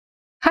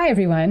Hi,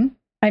 everyone.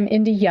 I'm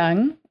Indy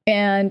Young,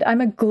 and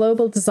I'm a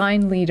global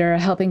design leader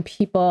helping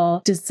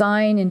people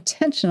design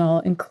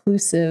intentional,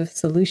 inclusive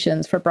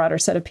solutions for a broader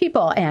set of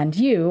people. And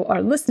you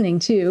are listening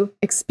to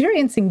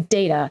Experiencing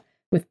Data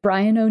with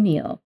Brian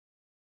O'Neill.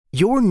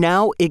 You're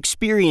now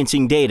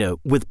experiencing data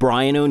with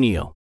Brian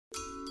O'Neill.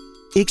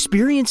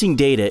 Experiencing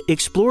Data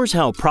explores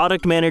how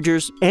product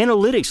managers,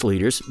 analytics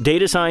leaders,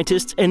 data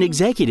scientists, and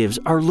executives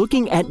are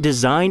looking at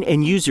design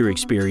and user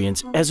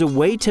experience as a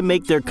way to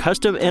make their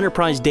custom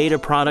enterprise data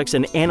products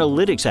and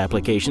analytics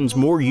applications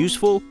more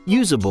useful,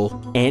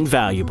 usable, and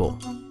valuable.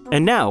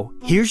 And now,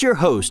 here's your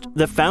host,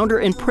 the founder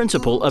and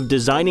principal of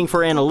Designing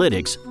for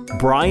Analytics,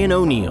 Brian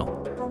O'Neill.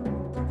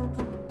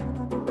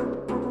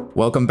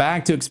 Welcome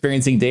back to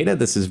Experiencing Data.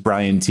 This is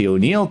Brian T.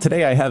 O'Neill.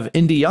 Today I have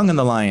Indy Young on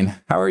the line.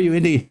 How are you,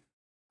 Indy?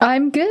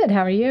 I'm good.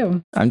 How are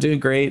you? I'm doing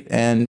great.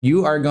 And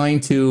you are going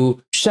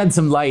to shed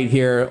some light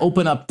here,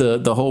 open up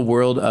the whole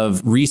world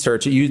of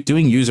research. You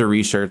doing user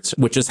research,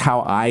 which is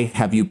how I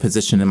have you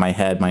positioned in my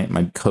head. My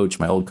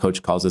old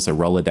coach calls this a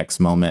Rolodex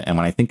moment. And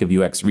when I think of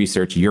UX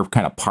research, you're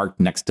kind of parked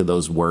next to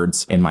those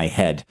words in my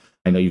head.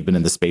 I know you've been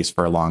in the space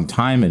for a long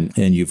time and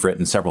you've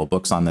written several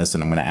books on this,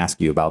 and I'm going to ask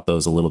you about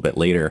those a little bit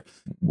later.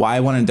 Why I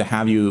wanted to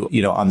have you,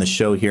 on the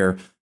show here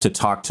to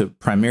talk to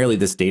primarily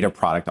this data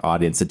product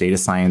audience, the data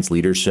science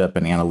leadership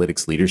and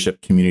analytics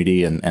leadership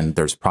community, and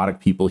there's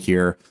product people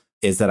here,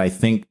 is that I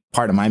think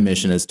part of my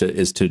mission is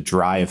to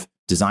drive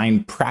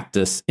design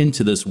practice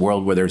into this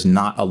world where there's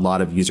not a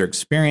lot of user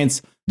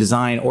experience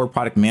design or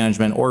product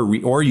management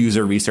or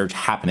user research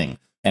happening.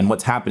 And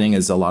what's happening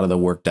is a lot of the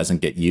work doesn't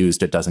get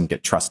used, it doesn't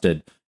get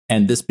trusted.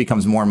 And this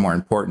becomes more and more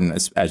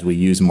important as we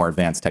use more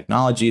advanced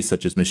technologies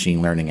such as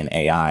machine learning and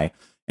AI.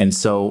 And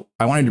so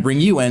I wanted to bring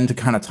you in to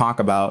kind of talk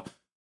about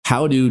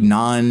how do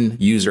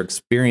non-user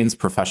experience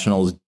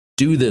professionals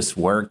do this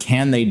work?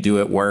 Can they do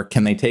it work?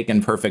 Can they take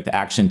imperfect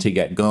action to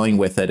get going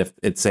with it? If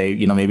it's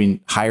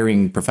maybe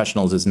hiring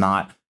professionals is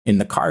not in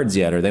the cards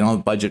yet, or they don't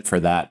have budget for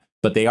that,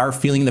 but they are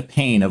feeling the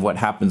pain of what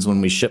happens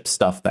when we ship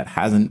stuff that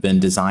hasn't been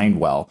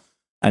designed well.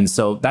 And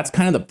so that's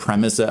kind of the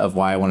premise of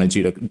why I wanted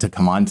you to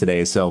come on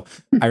today. So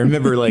I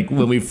remember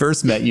when we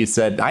first met, you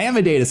said, I am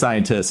a data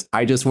scientist.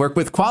 I just work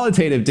with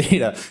qualitative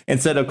data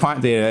instead of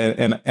quant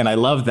data. And I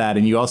love that.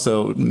 And you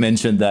also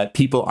mentioned that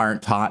people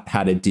aren't taught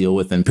how to deal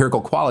with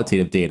empirical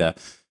qualitative data.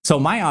 So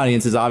my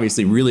audience is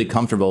obviously really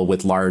comfortable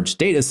with large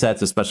data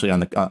sets, especially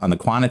on the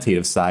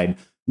quantitative side,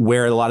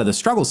 where a lot of the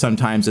struggle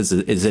sometimes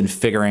is in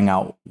figuring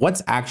out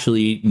what's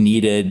actually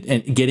needed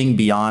and getting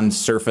beyond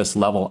surface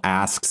level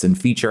asks and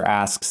feature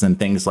asks and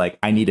things like,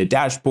 I need a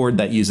dashboard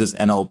that uses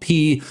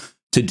NLP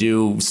to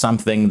do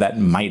something that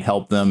might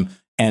help them.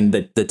 And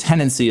the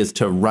tendency is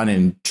to run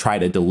and try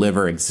to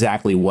deliver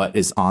exactly what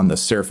is on the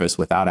surface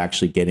without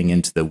actually getting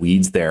into the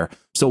weeds there.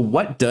 So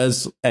what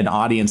does an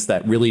audience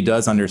that really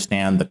does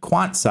understand the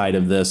quant side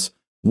of this,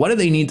 what do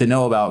they need to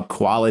know about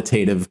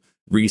qualitative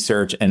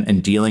research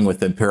and dealing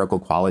with empirical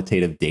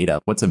qualitative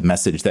data? What's a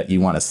message that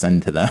you want to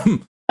send to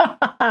them?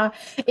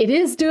 It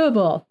is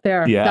doable.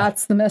 Yeah.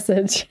 That's the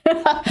message.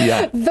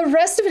 Yeah. The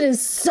rest of it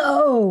is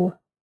so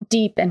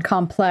deep and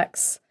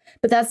complex,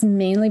 but that's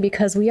mainly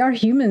because we are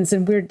humans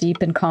and we're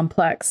deep and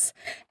complex.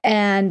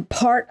 And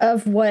part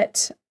of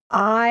what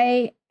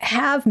I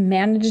have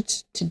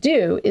managed to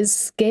do is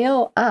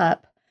scale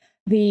up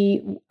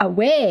a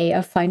way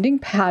of finding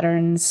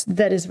patterns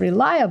that is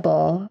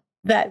reliable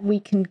that we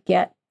can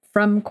get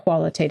from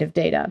qualitative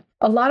data.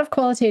 A lot of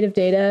qualitative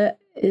data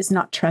is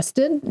not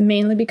trusted,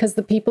 mainly because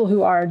the people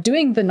who are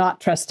doing the not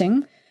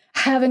trusting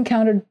have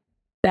encountered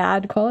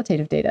bad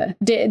qualitative data.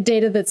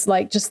 Data that's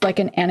just like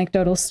an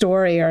anecdotal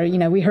story, or,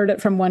 we heard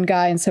it from one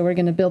guy, and so we're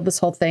going to build this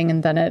whole thing,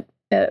 and then it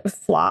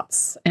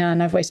flops,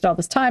 and I've wasted all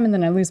this time, and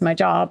then I lose my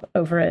job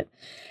over it.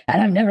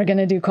 And I'm never going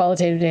to do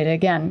qualitative data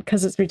again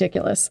because it's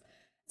ridiculous.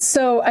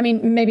 So,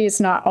 maybe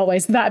it's not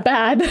always that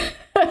bad,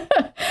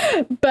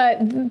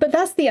 but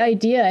that's the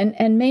idea.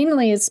 And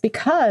mainly it's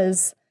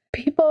because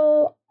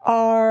people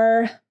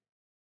are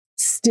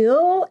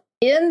still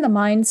in the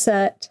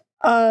mindset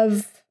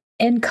of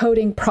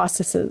encoding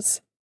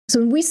processes. So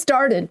when we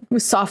started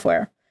with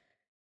software,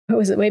 what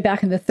was it, way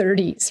back in the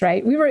 30s,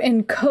 right? We were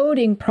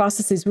encoding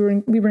processes. We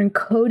were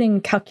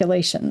encoding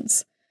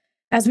calculations.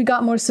 As we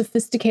got more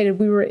sophisticated,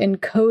 we were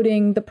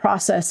encoding the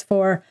process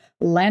for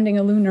landing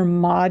a lunar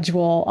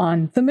module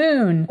on the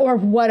moon or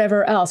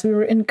whatever else. We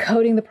were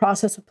encoding the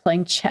process of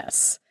playing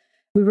chess.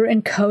 We were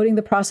encoding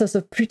the process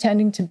of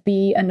pretending to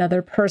be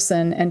another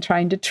person and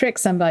trying to trick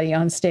somebody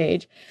on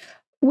stage.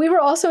 We were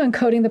also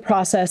encoding the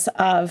process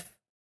of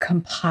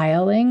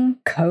compiling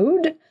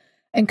code,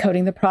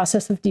 encoding the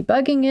process of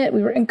debugging it.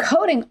 We were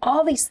encoding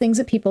all these things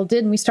that people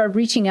did, and we started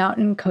reaching out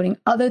and encoding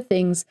other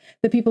things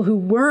that people who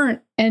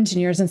weren't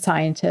engineers and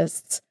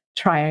scientists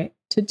try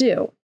to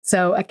do.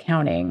 So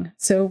accounting,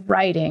 so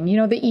writing,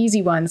 the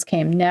easy ones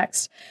came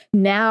next.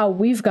 Now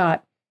we've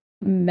got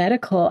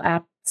medical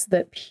apps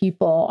that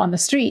people on the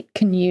street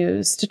can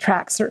use to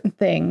track certain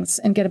things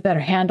and get a better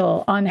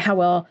handle on how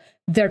well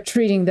they're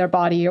treating their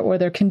body or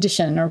their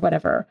condition or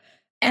whatever.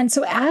 And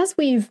so as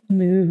we've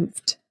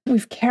moved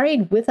we've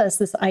carried with us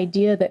this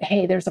idea that,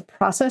 hey, there's a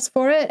process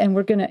for it and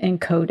we're going to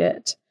encode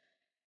it.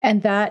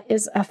 And that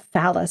is a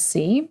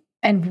fallacy.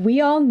 And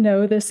we all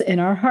know this in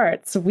our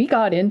hearts. We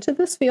got into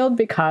this field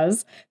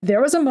because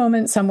there was a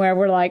moment somewhere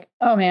we're like,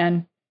 oh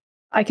man,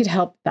 I could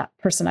help that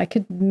person. I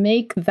could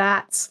make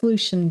that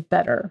solution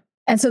better.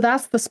 And so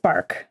that's the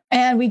spark.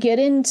 And we get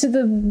into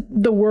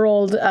the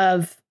world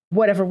of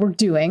whatever we're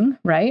doing,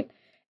 right?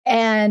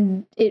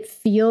 And it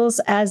feels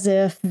as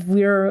if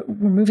we're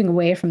moving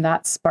away from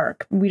that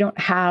spark. We don't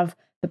have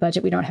the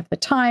budget, we don't have the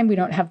time, we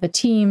don't have the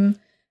team.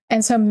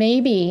 And so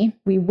maybe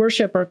we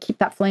worship or keep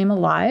that flame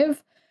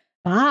alive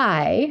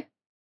by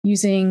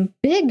using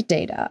big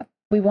data.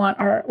 We want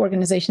our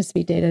organizations to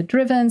be data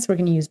driven, so we're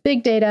going to use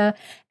big data.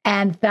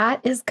 And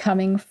that is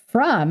coming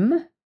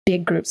from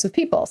big groups of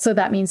people. So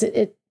that means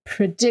it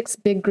predicts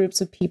big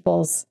groups of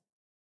people's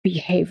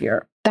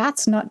behavior.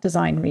 That's not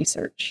design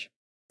research.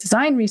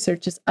 Design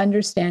research is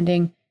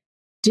understanding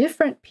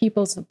different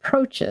people's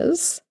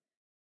approaches,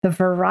 the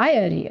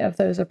variety of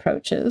those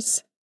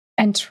approaches,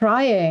 and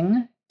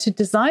trying to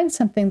design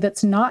something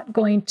that's not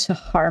going to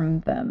harm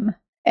them.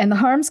 And the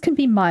harms can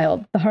be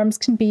mild. The harms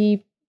can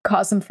be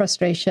cause them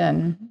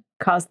frustration,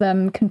 cause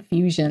them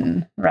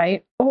confusion,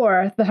 right?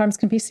 Or the harms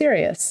can be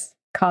serious,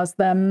 cause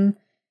them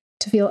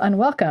to feel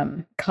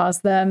unwelcome,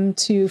 cause them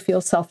to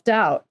feel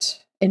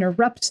self-doubt,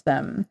 interrupt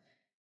them,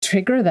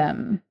 trigger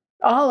them,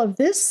 all of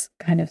this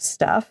kind of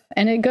stuff.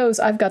 And it goes,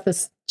 I've got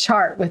this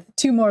chart with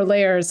 2 more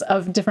layers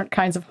of different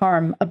kinds of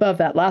harm above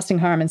that, lasting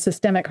harm and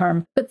systemic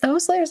harm. But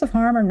those layers of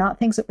harm are not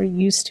things that we're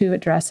used to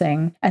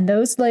addressing. And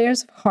those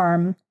layers of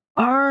harm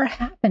are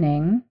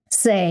happening,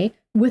 say,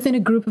 within a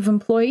group of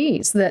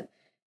employees. That,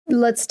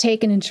 let's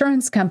take an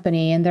insurance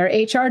company and their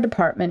HR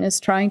department is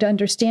trying to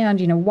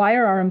understand, why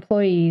are our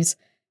employees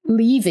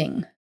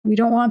leaving? We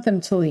don't want them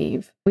to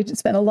leave. We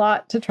spent a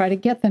lot to try to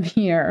get them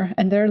here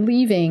and they're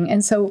leaving.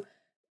 And so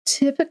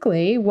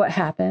typically what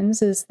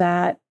happens is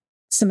that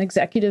some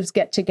executives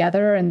get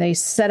together and they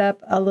set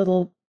up a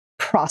little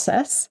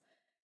process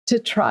to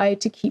try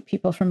to keep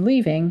people from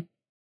leaving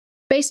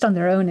based on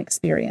their own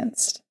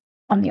experience.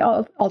 On the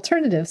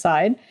alternative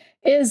side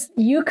is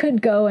you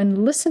could go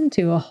and listen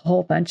to a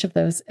whole bunch of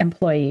those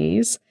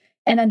employees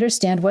and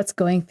understand what's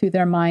going through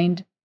their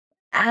mind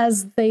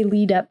as they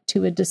lead up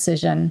to a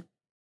decision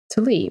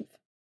to leave.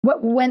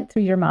 What went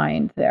through your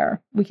mind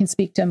there? We can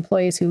speak to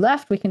employees who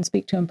left. We can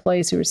speak to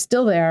employees who are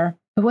still there.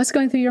 But what's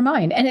going through your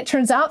mind? And it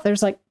turns out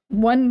there's like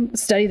one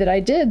study that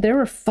I did, there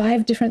were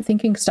 5 different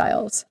thinking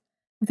styles.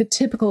 The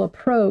typical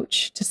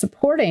approach to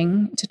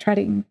supporting, to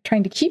trying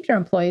to keep your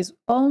employees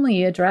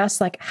only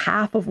address like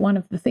half of one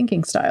of the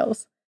thinking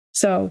styles.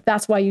 So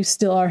that's why you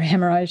still are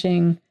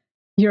hemorrhaging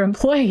your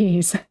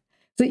employees, so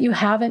that you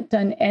haven't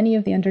done any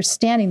of the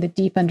understanding, the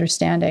deep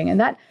understanding. And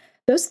that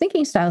those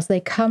thinking styles, they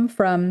come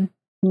from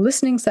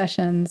listening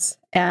sessions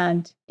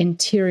and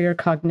interior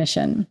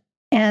cognition.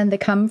 And they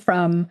come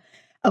from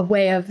a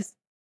way of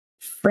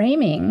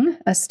framing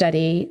a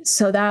study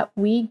so that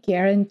we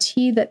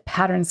guarantee that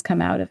patterns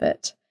come out of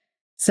it.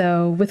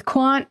 So with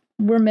quant,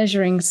 we're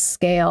measuring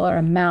scale or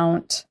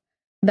amount,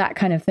 that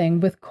kind of thing.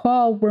 With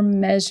qual, we're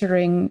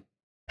measuring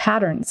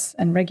patterns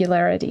and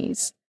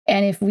regularities.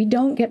 And if we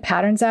don't get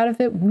patterns out of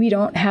it, we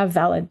don't have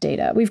valid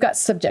data. We've got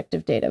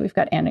subjective data. We've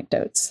got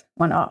anecdotes,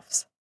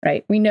 one-offs,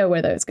 right? We know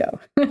where those go.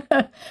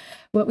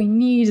 What we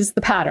need is the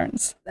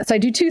patterns. So I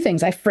do 2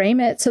 things. I frame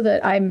it so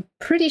that I'm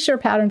pretty sure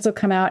patterns will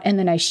come out, and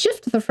then I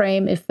shift the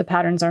frame if the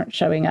patterns aren't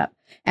showing up,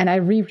 and I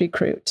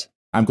re-recruit.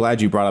 I'm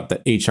glad you brought up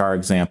the HR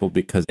example,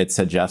 because it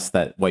suggests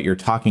that what you're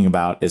talking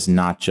about is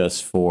not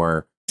just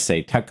for,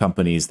 say, tech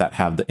companies that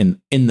have in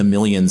the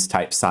millions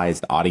type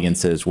sized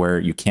audiences where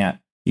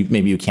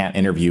maybe you can't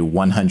interview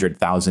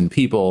 100,000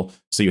 people,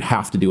 so you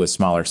have to do a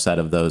smaller set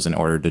of those in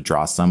order to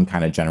draw some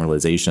kind of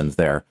generalizations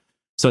there.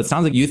 So it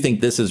sounds like you think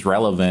this is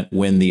relevant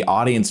when the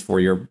audience for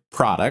your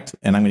product,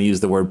 and I'm going to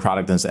use the word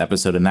product in this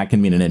episode, and that can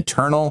mean an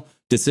internal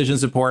decision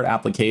support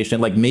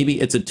application. Like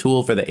maybe it's a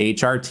tool for the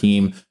HR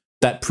team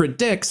that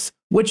predicts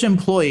which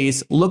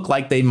employees look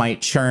like they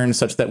might churn,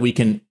 such that we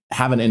can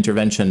have an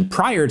intervention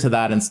prior to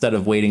that instead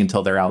of waiting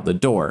until they're out the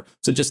door.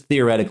 So just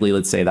theoretically,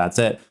 let's say that's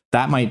it.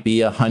 That might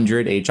be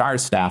 100 HR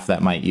staff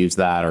that might use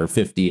that, or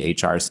 50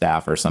 HR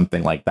staff or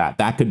something like that.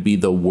 That could be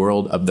the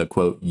world of the,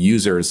 quote,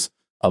 users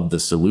of the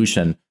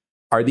solution.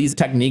 Are these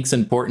techniques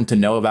important to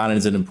know about? And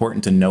is it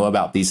important to know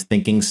about these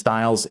thinking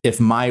styles? If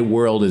my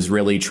world is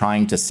really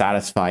trying to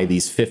satisfy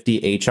these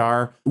 50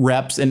 HR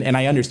reps, and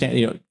I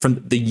understand,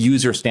 from the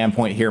user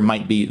standpoint here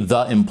might be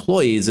the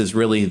employees is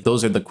really,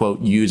 those are the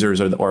quote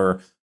users or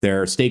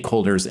their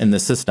stakeholders in the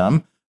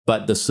system.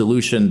 But the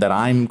solution that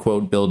I'm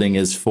quote building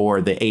is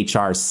for the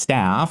HR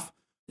staff.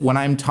 When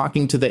I'm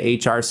talking to the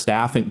HR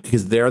staff, and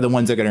because they're the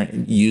ones that are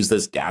going to use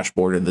this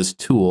dashboard or this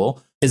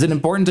tool, is it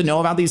important to know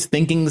about these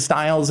thinking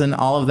styles and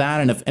all of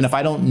that? And if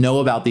I don't know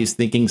about these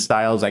thinking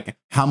styles, like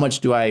how much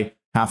do I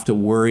have to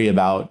worry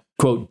about,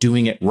 quote,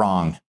 doing it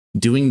wrong,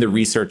 doing the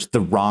research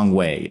the wrong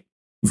way,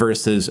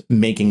 versus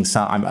making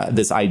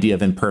this idea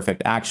of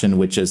imperfect action,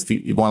 which is if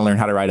you want to learn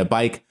how to ride a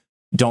bike,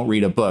 don't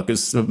read a book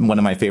is one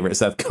of my favorite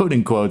Seth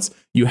Godin quotes.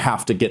 You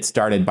have to get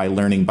started by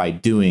learning by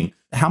doing.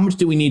 How much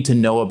do we need to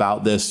know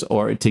about this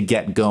or to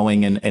get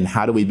going? And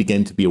how do we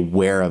begin to be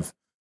aware of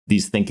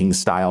these thinking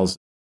styles?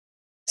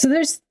 So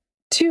there's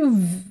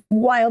two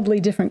wildly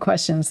different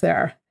questions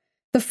there.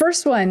 The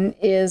first one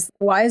is,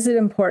 why is it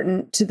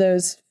important to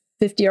those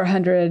 50 or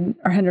 100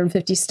 or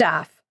 150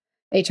 staff,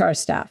 HR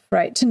staff,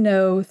 right, to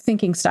know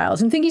thinking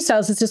styles? And thinking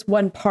styles is just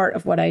one part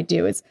of what I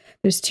do.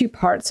 There's two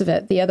parts of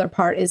it. The other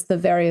part is the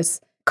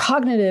various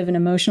cognitive and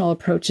emotional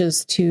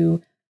approaches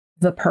to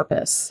the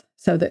purpose.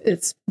 So that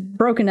it's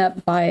broken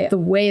up by the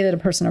way that a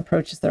person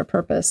approaches their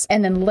purpose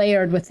and then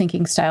layered with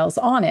thinking styles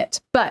on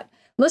it. But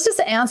let's just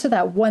answer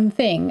that one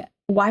thing.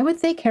 Why would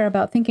they care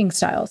about thinking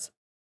styles?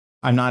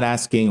 I'm not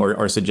asking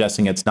or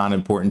suggesting it's not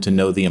important to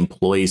know the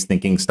employee's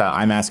thinking style.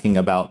 I'm asking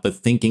about the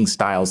thinking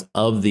styles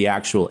of the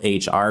actual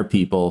HR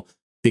people,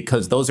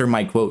 because those are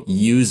my, quote,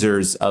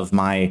 users of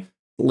my,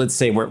 let's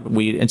say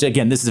and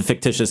again, this is a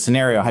fictitious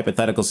scenario,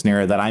 hypothetical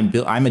scenario that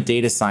I'm a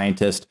data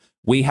scientist.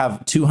 We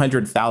have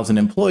 200,000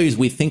 employees.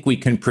 We think we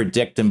can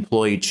predict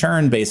employee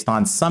churn based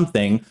on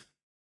something.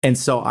 And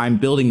so I'm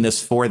building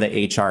this for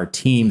the HR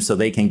team so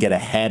they can get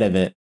ahead of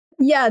it.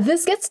 Yeah,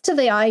 this gets to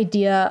the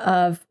idea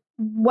of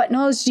what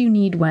knowledge do you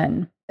need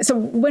when? So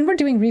when we're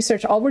doing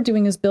research, all we're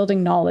doing is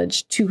building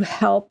knowledge to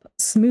help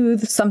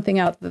smooth something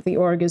out that the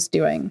org is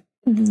doing.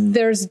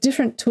 There's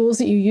different tools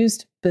that you use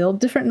to build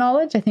different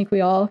knowledge. I think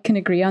we all can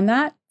agree on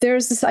that.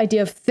 There's this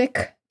idea of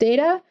thick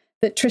data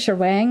that Trisha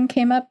Wang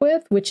came up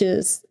with, which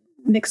is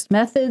mixed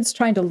methods,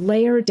 trying to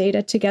layer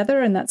data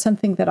together. And that's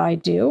something that I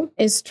do,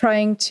 is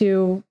trying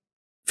to,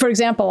 for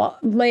example,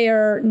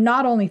 layer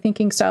not only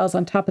thinking styles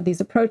on top of these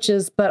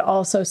approaches, but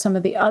also some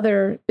of the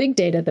other big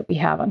data that we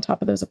have on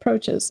top of those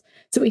approaches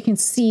so we can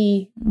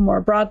see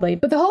more broadly.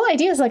 But the whole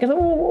idea is like,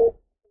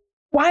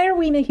 why are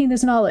we making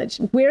this knowledge?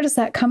 Where does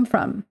that come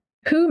from?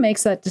 Who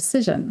makes that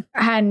decision?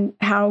 And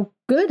how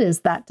good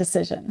is that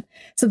decision?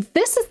 So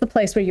this is the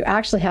place where you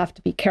actually have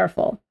to be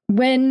careful.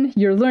 When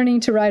you're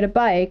learning to ride a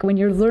bike, when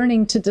you're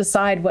learning to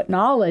decide what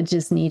knowledge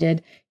is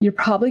needed, you're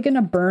probably going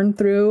to burn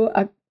through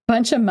a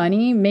bunch of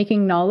money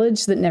making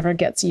knowledge that never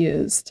gets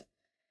used.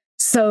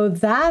 So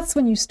that's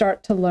when you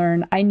start to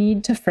learn, I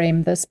need to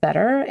frame this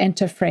better. And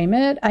to frame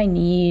it,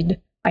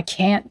 I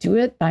can't do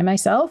it by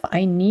myself.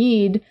 I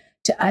need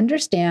to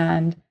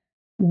understand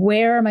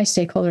where my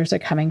stakeholders are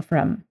coming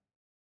from,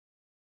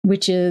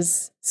 which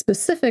is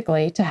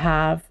specifically to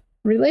have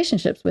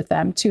relationships with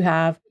them, to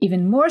have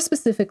even more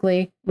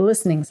specifically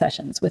listening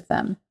sessions with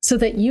them so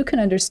that you can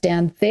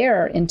understand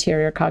their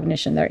interior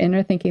cognition, their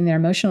inner thinking, their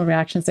emotional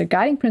reactions, their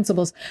guiding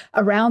principles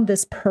around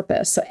this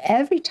purpose. So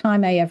every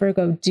time I ever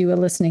go do a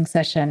listening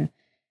session,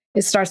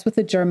 it starts with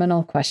a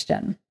germinal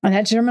question. And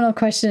that germinal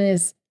question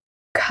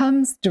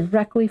comes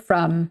directly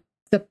from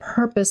the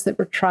purpose that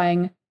we're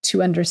trying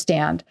to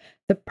understand.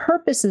 The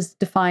purpose is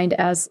defined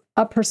as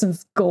a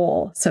person's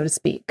goal, so to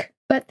speak.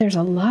 But there's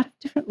a lot of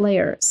different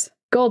layers.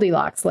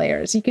 Goldilocks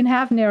layers. You can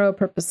have narrow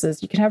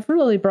purposes. You can have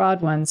really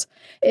broad ones.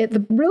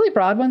 The really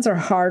broad ones are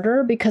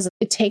harder because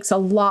it takes a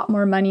lot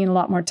more money and a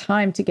lot more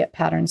time to get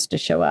patterns to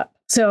show up.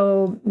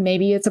 So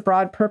maybe it's a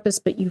broad purpose,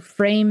 but you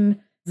frame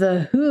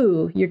the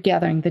who you're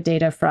gathering the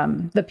data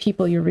from, the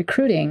people you're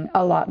recruiting,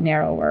 a lot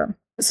narrower.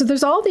 So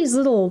there's all these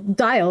little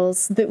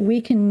dials that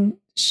we can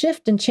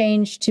shift and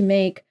change to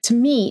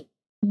meet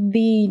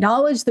the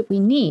knowledge that we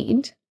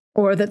need,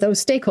 or that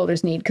those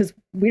stakeholders need, because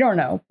we don't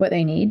know what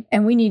they need,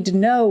 and we need to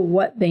know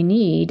what they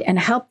need and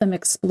help them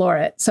explore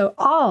it. So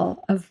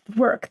all of the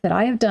work that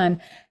I have done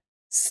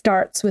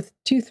starts with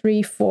 2,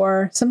 3,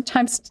 4,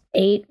 sometimes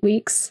 8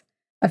 weeks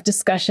of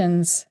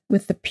discussions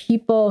with the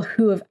people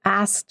who have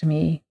asked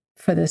me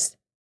for this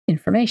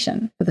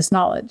information, for this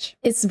knowledge.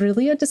 It's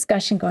really a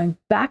discussion going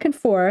back and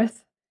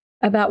forth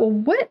about, well,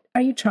 what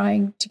are you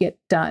trying to get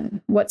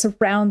done? What's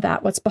around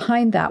that? What's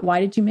behind that? Why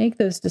did you make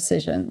those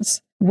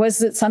decisions?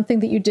 Was it something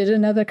that you did in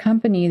another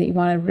company that you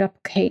want to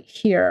replicate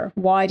here?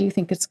 Why do you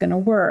think it's going to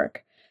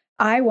work?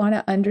 I want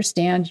to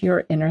understand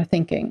your inner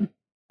thinking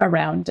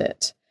around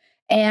it.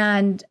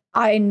 And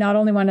I not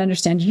only want to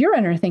understand your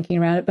inner thinking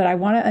around it, but I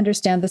want to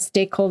understand the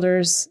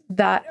stakeholders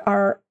that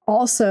are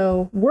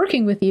also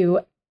working with you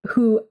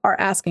who are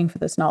asking for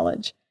this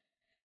knowledge.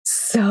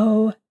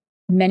 So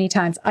many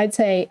times, I'd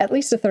say at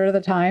least a third of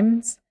the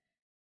times,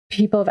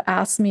 people have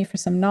asked me for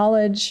some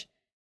knowledge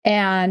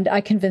and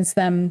I convince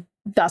them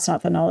that's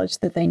not the knowledge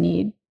that they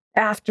need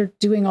after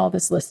doing all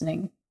this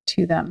listening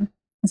to them.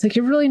 It's like,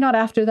 you're really not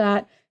after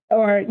that,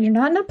 or you're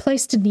not in a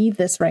place to need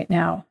this right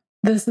now.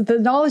 The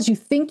knowledge you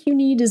think you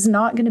need is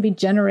not going to be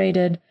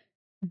generated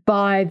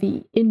by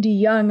the Indie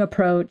Young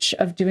approach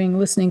of doing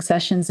listening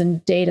sessions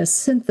and data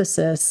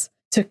synthesis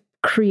to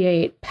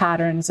create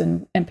patterns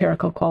and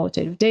empirical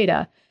qualitative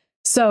data.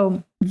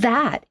 So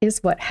that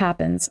is what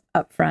happens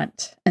up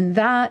front. And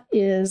that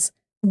is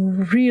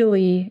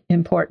really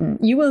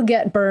important. You will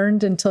get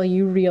burned until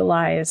you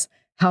realize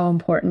how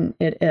important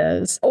it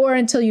is, or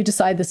until you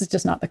decide this is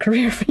just not the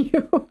career for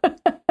you.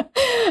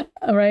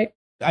 All right.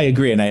 I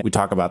agree. And we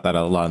talk about that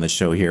a lot on the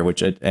show here,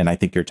 and I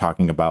think you're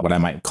talking about what I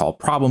might call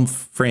problem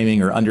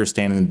framing or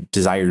understanding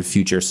desired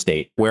future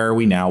state. Where are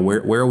we now?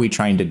 Where are we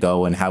trying to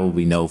go? And how will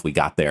we know if we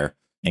got there?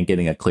 And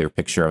getting a clear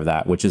picture of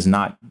that, which is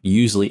not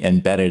usually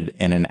embedded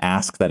in an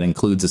ask that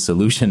includes a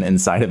solution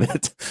inside of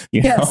it.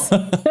 Yes,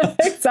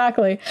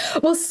 exactly.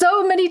 Well,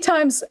 so many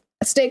times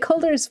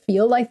stakeholders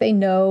feel like they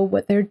know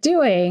what they're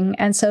doing.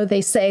 And so they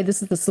say,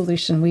 this is the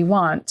solution we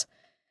want.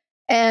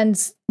 And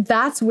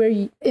that's where,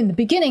 in the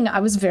beginning,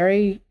 I was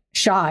very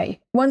shy.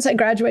 Once I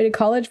graduated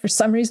college, for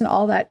some reason,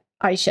 all that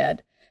I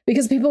shed.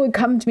 Because people would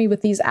come to me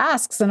with these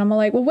asks, and I'm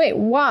like, well, wait,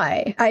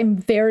 why? I'm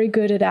very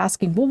good at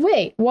asking, well,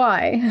 wait,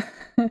 why?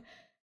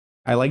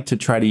 I like to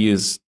try to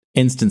use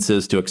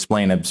instances to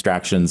explain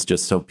abstractions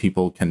just so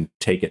people can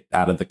take it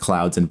out of the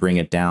clouds and bring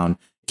it down.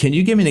 Can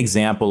you give me an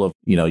example of,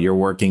 you're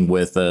working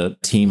with a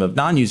team of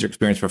non-user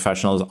experience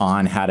professionals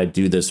on how to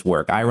do this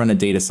work? I run a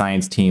data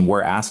science team.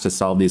 We're asked to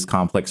solve these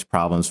complex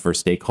problems for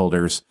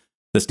stakeholders.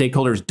 The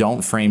stakeholders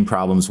don't frame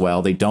problems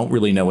well. They don't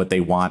really know what they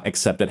want,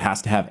 except it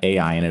has to have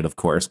AI in it, of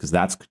course, because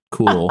that's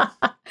cool.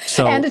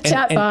 So and a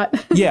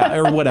chatbot. Yeah,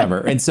 or whatever.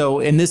 And so,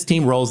 this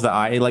team rolls the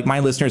eye, like my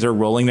listeners are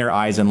rolling their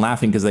eyes and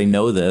laughing because they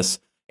know this.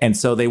 And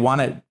so they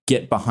want to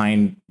get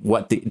behind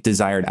what the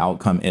desired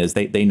outcome is.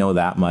 They know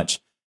that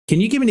much. Can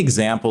you give an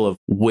example of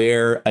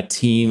where a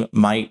team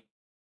might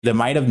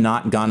have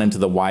not gone into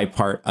the why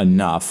part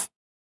enough,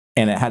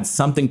 and it had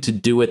something to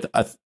do with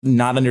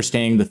not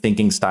understanding the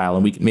thinking style?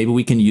 And maybe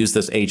we can use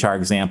this HR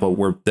example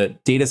where the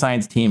data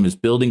science team is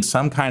building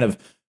some kind of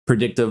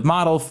predictive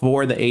model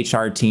for the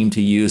HR team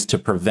to use to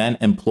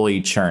prevent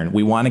employee churn.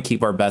 We want to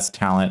keep our best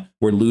talent.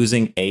 We're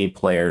losing A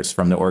players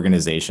from the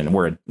organization.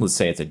 Let's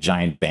say it's a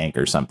giant bank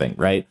or something,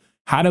 right?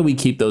 How do we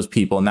keep those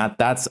people? And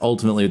that's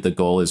ultimately the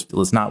goal is,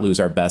 let's not lose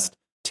our best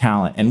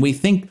talent. And we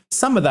think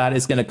some of that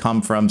is going to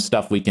come from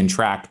stuff we can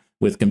track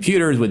with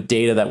computers, with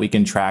data that we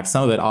can track.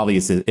 Some of it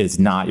obviously is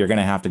not. You're going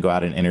to have to go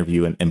out and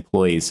interview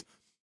employees.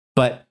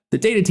 But the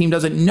data team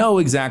doesn't know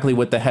exactly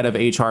what the head of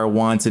HR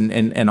wants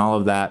and all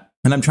of that.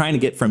 And I'm trying to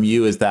get from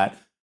you is that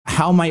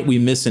how might we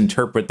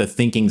misinterpret the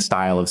thinking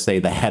style of, say,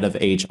 the head of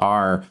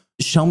HR?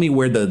 Show me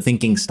where the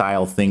thinking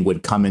style thing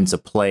would come into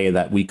play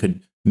that we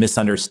could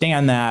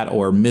misunderstand that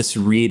or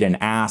misread an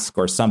ask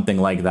or something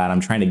like that.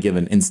 I'm trying to give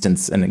an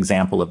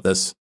example of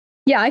this.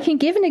 Yeah, I can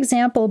give an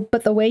example,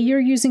 but the way you're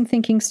using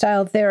thinking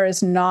style there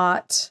is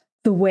not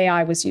the way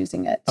I was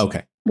using it.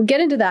 Okay. We'll get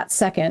into that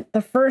second.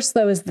 The first,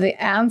 though, is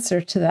the answer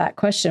to that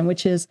question,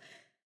 which is,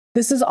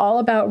 this is all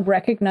about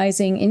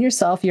recognizing in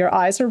yourself, your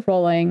eyes are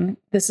rolling.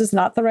 This is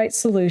not the right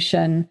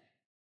solution.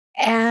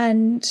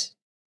 And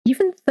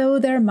even though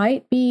there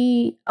might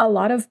be a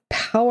lot of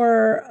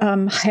power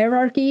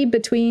hierarchy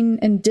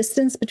and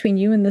distance between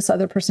you and this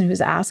other person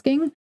who's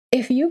asking,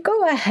 if you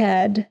go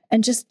ahead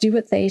and just do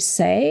what they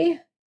say,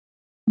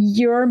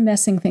 you're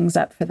messing things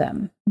up for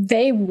them.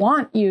 They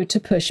want you to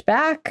push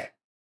back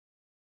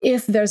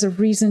if there's a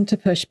reason to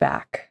push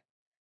back.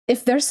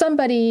 If there's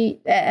somebody,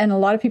 and a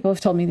lot of people have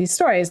told me these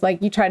stories,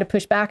 like you try to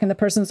push back and the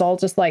person's all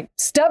just like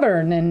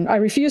stubborn and I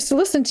refuse to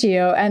listen to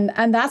you. And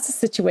that's a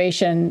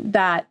situation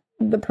that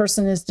the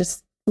person is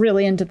just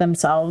really into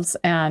themselves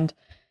and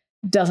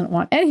doesn't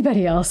want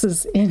anybody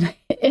else's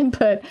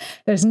input.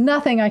 There's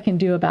nothing I can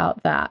do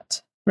about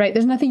that, right?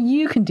 There's nothing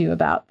you can do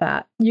about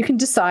that. You can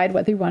decide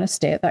whether you want to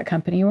stay at that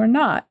company or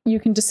not. You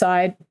can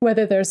decide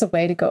whether there's a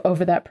way to go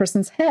over that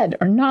person's head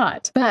or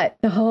not. But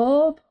the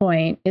whole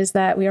point is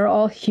that we are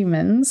all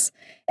humans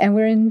and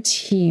we're in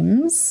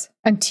teams,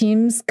 and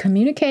teams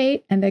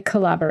communicate and they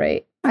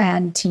collaborate,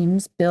 and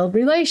teams build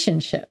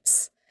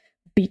relationships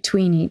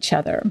between each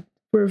other.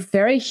 We're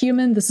very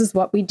human. This is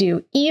what we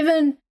do.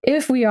 Even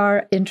if we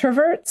are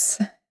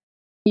introverts,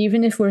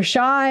 even if we're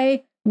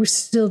shy, we're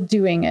still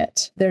doing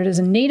it. There is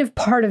a native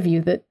part of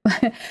you that,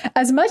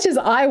 as much as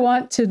I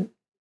want to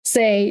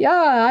say,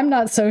 yeah, I'm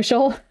not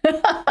social,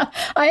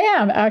 I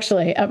am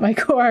actually at my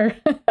core.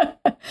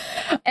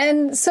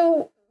 And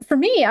so for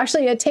me,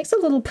 actually, it takes a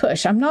little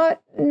push. I'm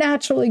not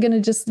naturally going to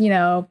just,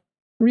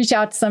 reach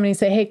out to somebody and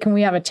say, hey, can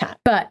we have a chat?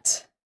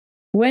 But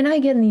when I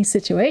get in these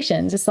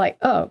situations, it's like,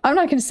 oh, I'm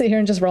not going to sit here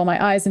and just roll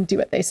my eyes and do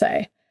what they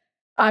say.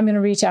 I'm going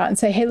to reach out and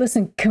say, hey,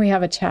 listen, can we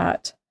have a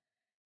chat?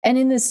 And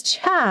in this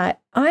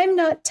chat, I'm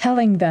not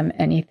telling them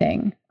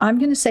anything. I'm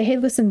going to say, hey,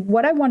 listen,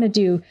 what I want to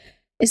do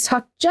is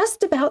talk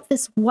just about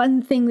this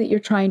one thing that you're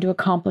trying to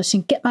accomplish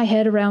and get my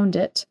head around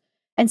it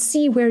and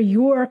see where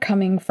you're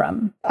coming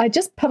from. I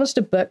just published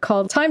a book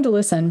called Time to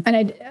Listen. And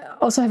I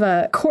also have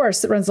a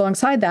course that runs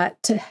alongside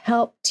that to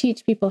help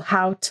teach people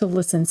how to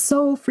listen.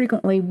 So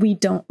frequently, we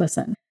don't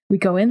listen. We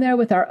go in there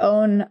with our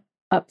own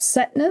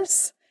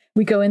upsetness.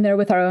 We go in there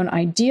with our own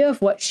idea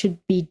of what should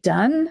be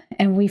done,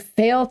 and we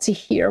fail to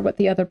hear what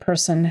the other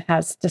person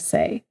has to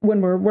say.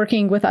 When we're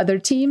working with other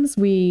teams,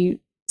 we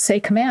say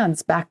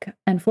commands back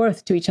and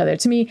forth to each other.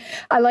 To me,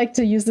 I like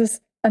to use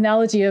this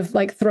analogy of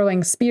like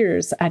throwing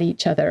spears at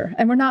each other,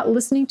 and we're not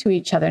listening to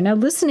each other. Now,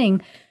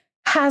 listening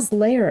has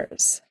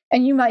layers,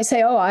 and you might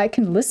say, oh, I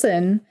can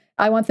listen.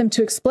 I want them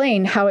to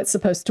explain how it's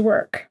supposed to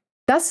work.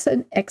 That's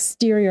an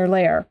exterior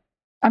layer.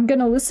 I'm going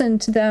to listen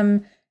to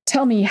them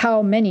tell me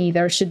how many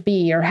there should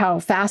be or how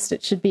fast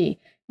it should be.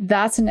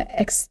 That's an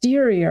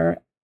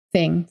exterior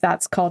thing.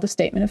 That's called a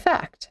statement of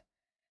fact.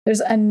 There's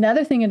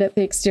another thing at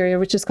the exterior,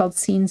 which is called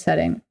scene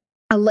setting.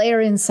 A layer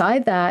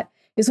inside that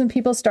is when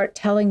people start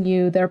telling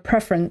you their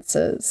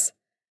preferences.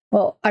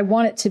 Well, I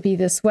want it to be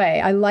this way.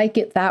 I like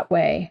it that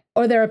way.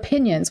 Or their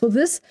opinions. Well,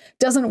 this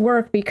doesn't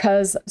work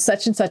because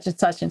such and such and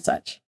such and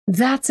such.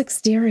 That's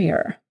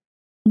exterior.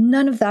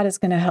 None of that is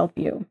going to help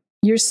you.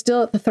 You're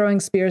still at the throwing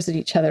spears at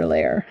each other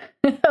layer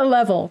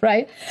level,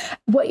 right?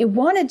 What you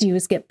want to do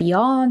is get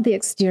beyond the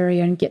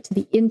exterior and get to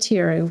the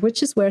interior,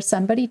 which is where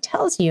somebody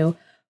tells you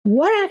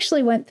what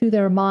actually went through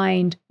their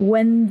mind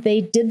when they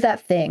did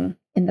that thing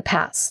in the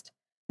past,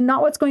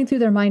 not what's going through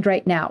their mind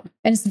right now.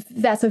 And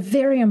that's a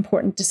very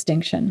important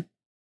distinction.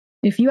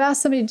 If you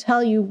ask somebody to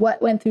tell you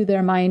what went through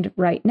their mind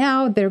right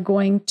now, they're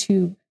going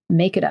to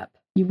make it up.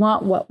 You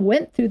want what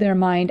went through their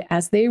mind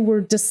as they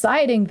were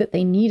deciding that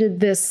they needed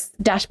this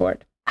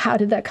dashboard. How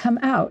did that come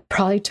out?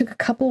 Probably took a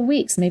couple of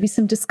weeks, maybe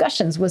some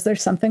discussions. Was there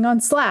something on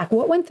Slack?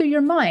 What went through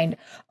your mind?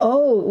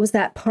 Oh, it was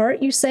that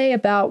part you say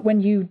about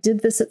when you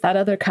did this at that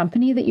other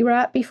company that you were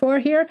at before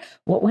here?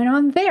 What went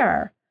on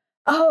there?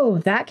 Oh,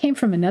 that came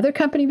from another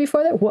company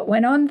before that? What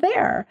went on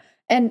there?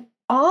 And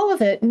all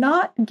of it,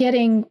 not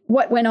getting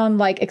what went on,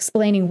 like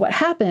explaining what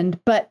happened,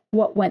 but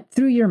what went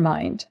through your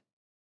mind.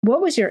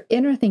 What was your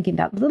inner thinking,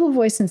 that little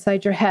voice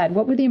inside your head?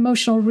 What were the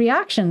emotional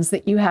reactions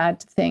that you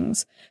had to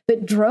things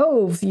that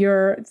drove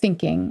your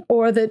thinking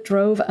or that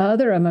drove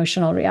other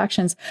emotional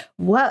reactions?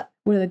 What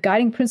were the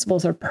guiding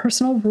principles or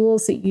personal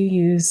rules that you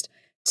used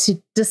to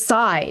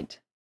decide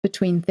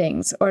between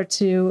things or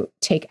to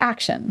take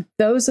action?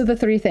 Those are the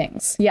three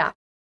things. Yeah.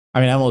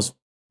 I mean, I almost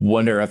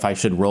wonder if I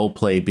should role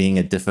play being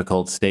a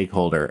difficult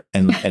stakeholder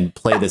and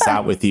play this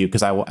out with you,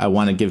 because I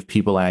want to give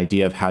people an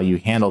idea of how you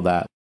handle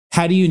that.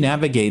 How do you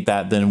navigate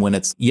that then when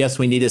it's, yes,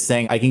 we need a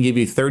saying, I can give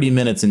you 30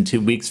 minutes and 2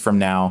 weeks from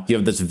now, you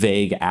have this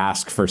vague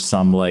ask for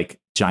some like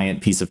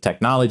giant piece of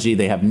technology.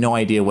 They have no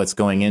idea what's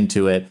going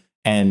into it.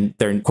 And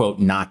they're, quote,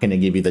 not going to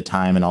give you the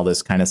time and all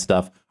this kind of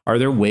stuff. Are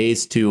there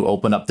ways to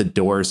open up the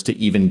doors to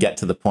even get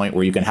to the point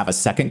where you can have a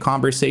second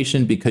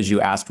conversation because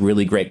you asked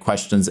really great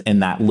questions in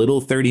that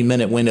little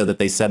 30-minute window that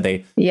they said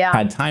they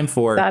had time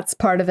for? That's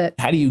part of it.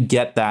 How do you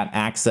get that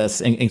access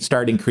and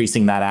start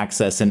increasing that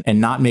access and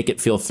not make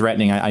it feel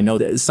threatening? I know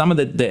that some of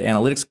the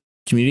analytics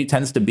community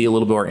tends to be a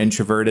little bit more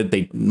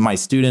introverted. My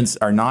students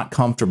are not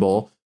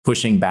comfortable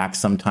pushing back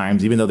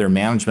sometimes, even though their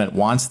management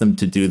wants them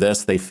to do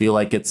this. They feel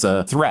like it's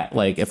a threat.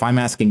 Like if I'm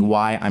asking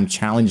why, I'm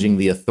challenging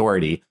the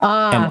authority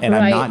and right.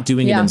 I'm not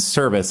doing it in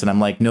service. And I'm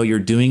like, no, you're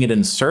doing it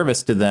in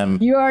service to them.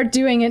 You are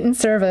doing it in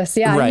service.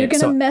 Yeah. Right. You're going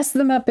to mess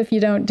them up if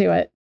you don't do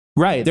it.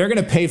 Right. They're going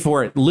to pay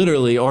for it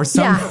literally or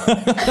some,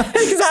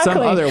 some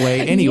other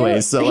way anyway.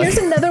 Here's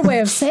another way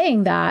of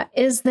saying that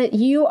is that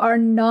you are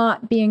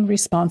not being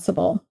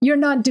responsible. You're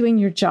not doing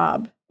your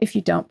job if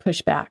you don't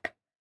push back.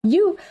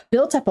 You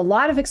built up a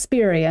lot of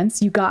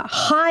experience. You got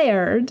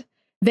hired.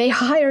 They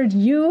hired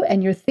you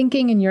and your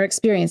thinking and your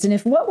experience. And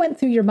if what went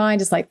through your mind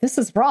is like, this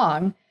is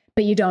wrong,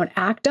 but you don't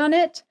act on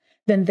it,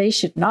 then they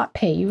should not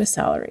pay you a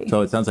salary.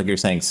 So it sounds like you're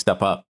saying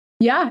step up.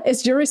 Yeah,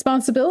 it's your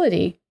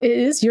responsibility. It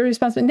is your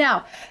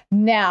responsibility.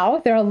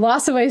 Now there are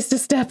lots of ways to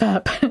step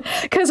up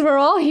because we're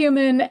all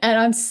human and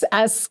I'm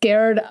as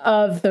scared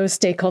of those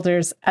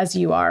stakeholders as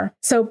you are.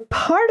 So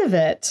part of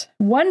it,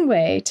 one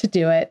way to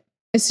do it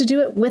is to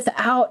do it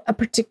without a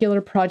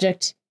particular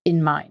project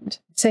in mind.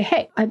 Say,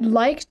 hey, I'd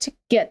like to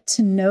get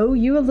to know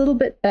you a little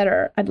bit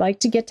better. I'd like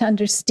to get to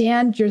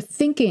understand your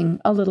thinking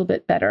a little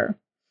bit better.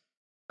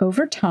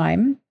 Over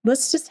time,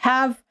 let's just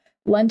have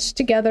lunch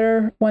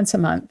together once a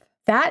month.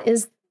 That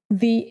is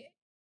the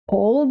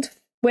old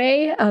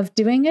way of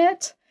doing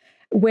it,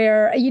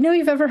 where,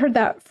 you've ever heard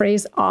that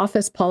phrase,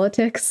 office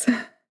politics?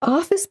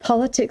 Office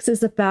politics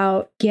is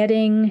about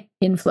getting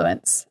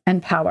influence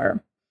and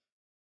power.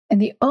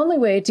 And the only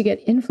way to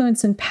get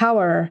influence and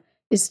power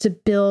is to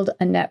build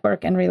a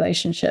network and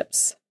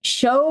relationships.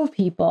 Show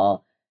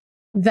people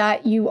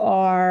that you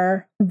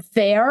are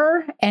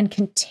there and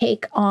can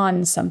take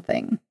on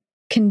something,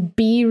 can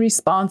be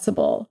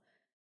responsible,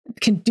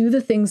 can do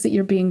the things that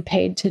you're being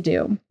paid to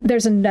do.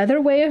 There's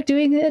another way of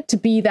doing it, to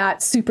be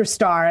that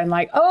superstar and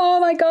like, oh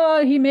my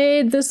God, he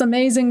made this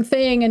amazing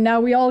thing and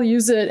now we all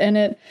use it and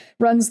it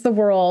runs the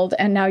world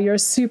and now you're a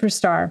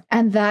superstar.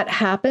 And that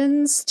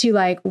happens to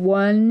like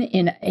 1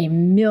 in a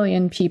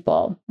million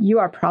people. You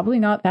are probably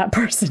not that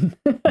person.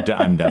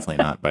 I'm definitely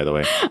not, by the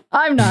way.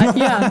 I'm not.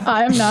 Yeah,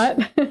 I'm not.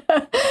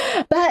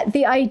 But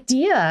the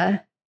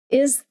idea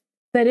is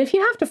that if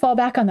you have to fall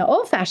back on the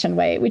old-fashioned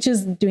way, which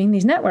is doing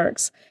these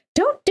networks,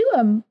 don't do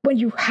them when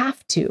you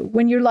have to,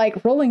 when you're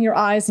like rolling your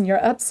eyes and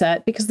you're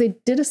upset because they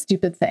did a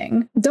stupid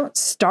thing. Don't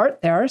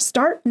start there.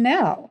 Start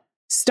now.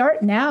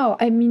 Start now.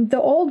 I mean,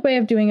 the old way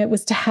of doing it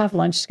was to have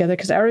lunch together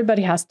because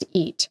everybody has to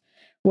eat.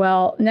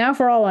 Well, now if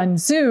we're all on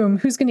Zoom,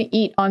 who's going to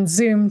eat on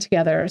Zoom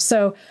together?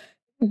 So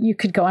you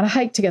could go on a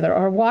hike together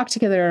or walk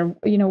together,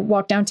 or,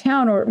 walk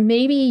downtown, or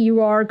maybe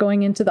you are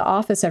going into the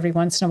office every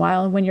once in a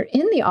while. And when you're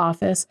in the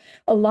office,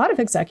 a lot of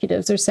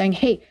executives are saying,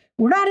 hey,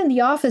 we're not in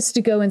the office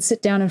to go and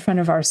sit down in front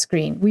of our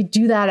screen. We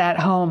do that at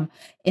home.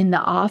 In the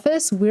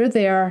office, we're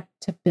there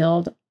to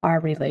build our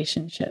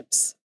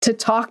relationships, to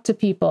talk to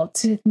people,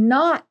 to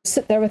not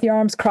sit there with your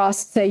arms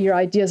crossed and say your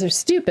ideas are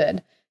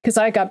stupid because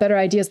I got better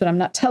ideas, but I'm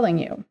not telling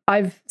you.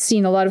 I've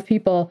seen a lot of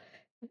people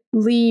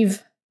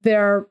leave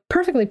their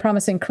perfectly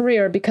promising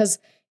career because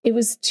it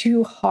was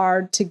too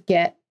hard to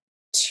get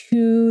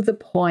to the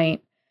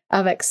point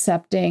of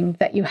accepting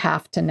that you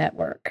have to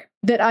network,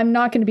 that I'm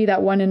not going to be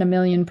that 1 in a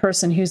million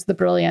person who's the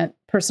brilliant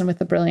person with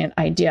the brilliant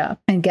idea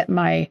and get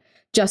my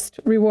just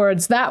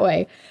rewards that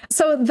way.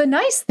 So the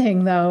nice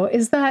thing, though,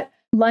 is that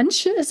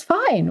lunch is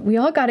fine. We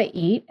all got to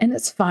eat and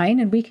it's fine.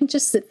 And we can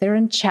just sit there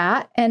and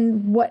chat.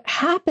 And what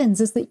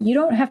happens is that you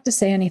don't have to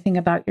say anything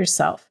about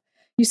yourself.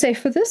 You say,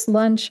 for this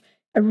lunch,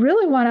 I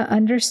really want to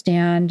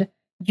understand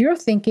your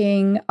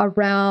thinking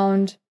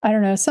around, I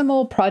don't know, some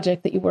old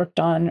project that you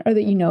worked on or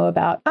that you know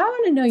about. I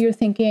want to know your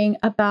thinking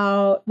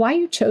about why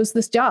you chose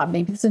this job.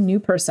 Maybe it's a new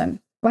person.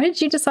 Why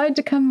did you decide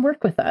to come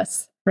work with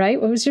us?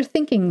 Right? What was your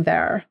thinking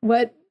there?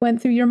 What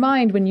went through your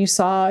mind when you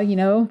saw,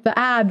 the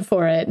ad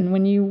for it and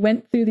when you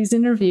went through these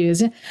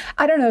interviews?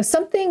 I don't know,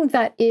 something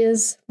that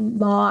is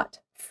not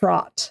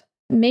fraught.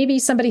 Maybe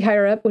somebody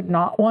higher up would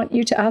not want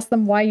you to ask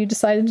them why you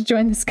decided to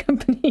join this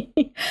company.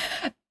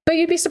 But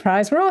you'd be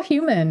surprised. We're all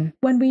human.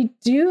 When we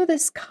do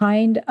this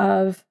kind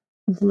of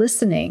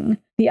listening,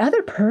 the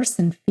other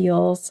person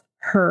feels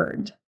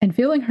heard. And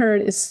feeling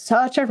heard is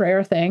such a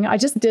rare thing. I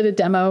just did a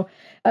demo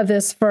of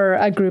this for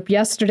a group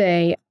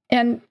yesterday.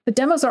 And the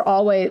demos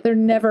they're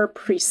never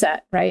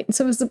preset, right? And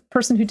so it was a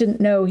person who didn't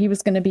know he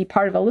was going to be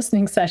part of a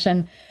listening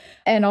session.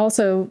 And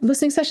also,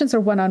 listening sessions are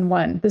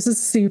one-on-one. This is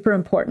super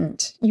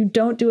important. You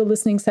don't do a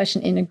listening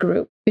session in a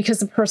group because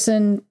the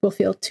person will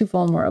feel too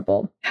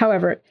vulnerable.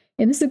 However,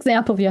 in this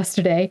example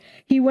yesterday,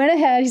 he went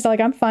ahead, he's like,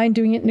 I'm fine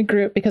doing it in a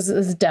group because it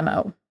was a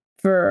demo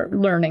for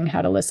learning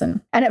how to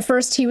listen. And at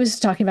first he was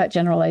talking about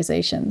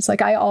generalizations.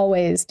 Like, I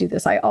always do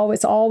this. I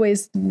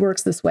always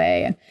works this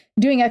way. And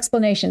doing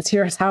explanations,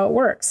 here's how it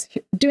works.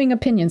 Doing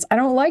opinions, I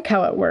don't like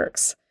how it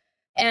works.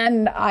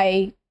 And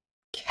I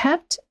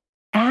kept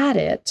at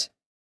it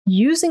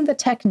using the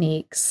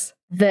techniques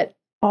that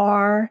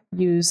are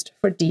used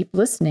for deep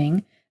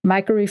listening.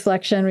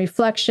 Micro-reflection,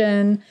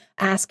 reflection,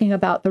 asking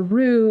about the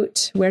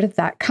root. Where did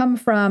that come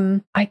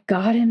from? I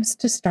got him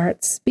to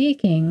start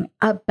speaking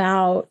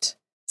about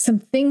some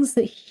things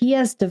that he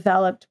has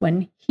developed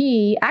when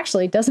he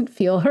actually doesn't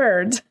feel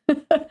heard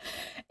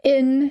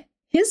in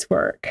his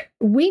work.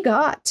 We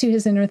got to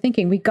his inner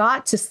thinking. We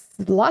got to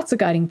lots of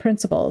guiding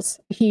principles.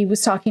 He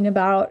was talking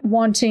about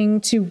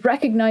wanting to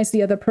recognize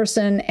the other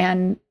person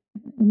and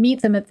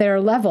meet them at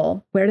their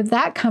level. Where did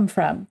that come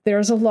from?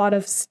 There's a lot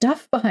of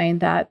stuff behind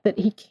that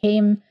he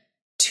came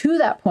to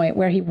that point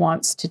where he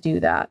wants to do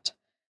that.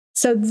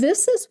 So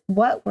this is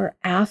what we're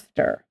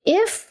after.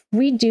 If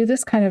we do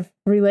this kind of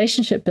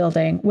relationship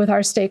building with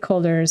our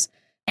stakeholders,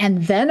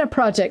 and then a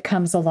project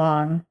comes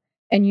along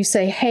and you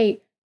say,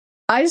 hey,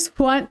 I just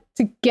want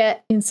to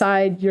get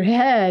inside your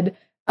head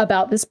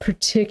about this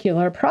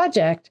particular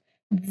project,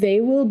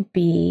 they will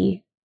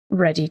be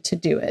ready to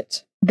do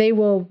it. They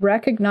will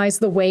recognize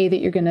the way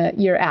that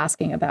you're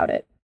asking about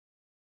it.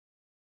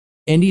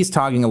 Indy's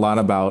talking a lot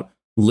about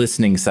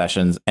listening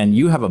sessions, and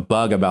you have a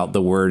bug about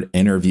the word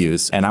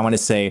interviews. And I want to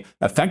say,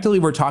 effectively,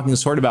 we're talking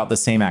sort of about the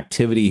same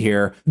activity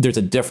here. There's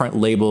a different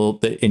label,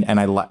 and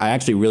I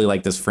actually really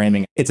like this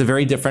framing. It's a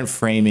very different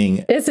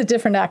framing. It's a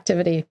different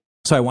activity.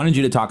 So I wanted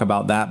you to talk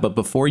about that. But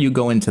before you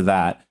go into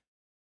that,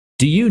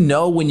 do you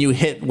know when you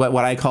hit what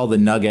I call the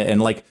nugget, and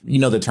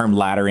the term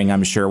laddering,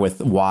 I'm sure, with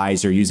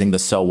WISE or using the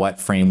so what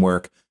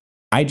framework?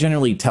 I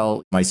generally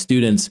tell my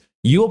students,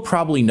 you'll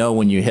probably know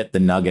when you hit the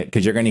nugget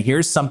because you're going to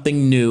hear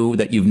something new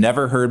that you've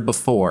never heard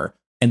before.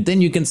 And then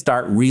you can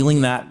start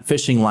reeling that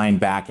fishing line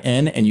back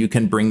in, and you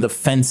can bring the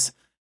fence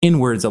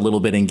inwards a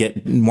little bit and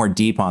get more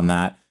deep on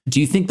that.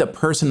 Do you think the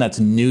person that's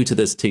new to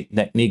this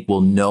technique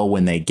will know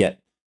when they get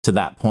to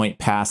that point,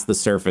 past the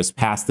surface,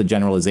 past the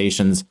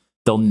generalizations,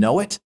 they'll know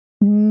it?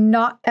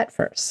 Not at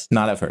first.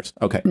 Not at first.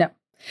 Okay. No.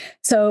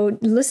 So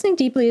listening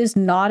deeply is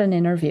not an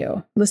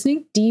interview.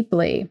 Listening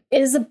deeply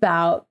is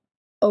about,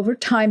 over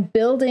time,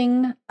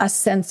 building a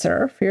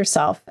sensor for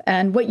yourself.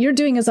 And what you're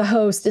doing as a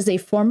host is a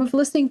form of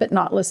listening, but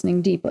not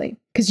listening deeply,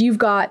 because you've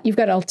got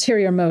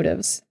ulterior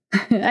motives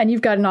and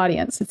you've got an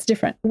audience. It's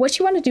different. What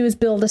you want to do is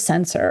build a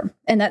sensor.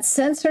 And that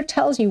sensor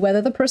tells you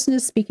whether the person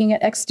is speaking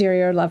at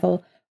exterior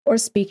level or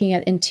speaking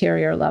at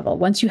interior level.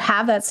 Once you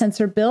have that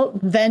sensor built,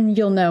 then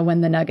you'll know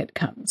when the nugget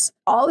comes.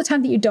 All the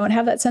time that you don't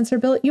have that sensor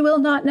built, you will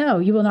not know.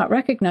 You will not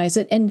recognize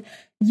it. And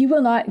you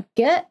will not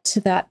get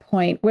to that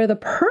point where the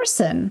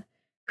person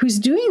who's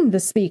doing the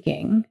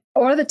speaking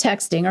or the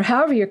texting or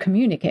however you're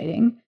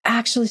communicating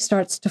actually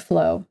starts to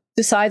flow.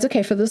 Decides,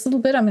 okay, for this little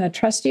bit, I'm going to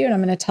trust you and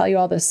I'm going to tell you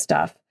all this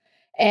stuff.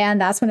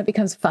 And that's when it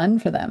becomes fun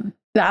for them.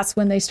 That's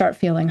when they start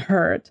feeling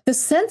heard. The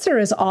sensor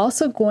is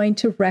also going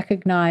to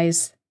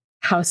recognize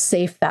how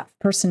safe that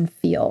person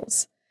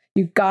feels.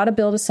 You've got to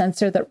build a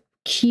sensor that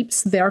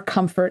keeps their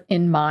comfort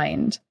in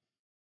mind.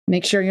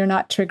 Make sure you're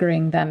not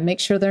triggering them. Make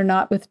sure they're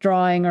not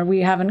withdrawing, or we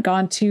haven't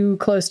gone too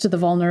close to the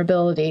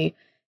vulnerability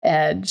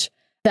edge.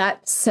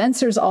 That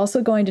sensor is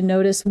also going to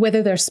notice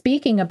whether they're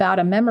speaking about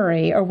a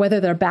memory or whether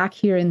they're back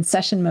here in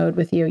session mode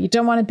with you. You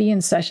don't want to be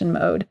in session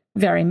mode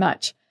very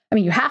much. I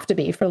mean, you have to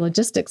be for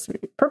logistics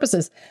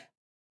purposes,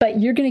 but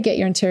you're going to get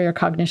your interior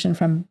cognition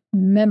from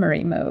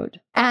memory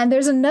mode. And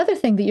there's another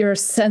thing that your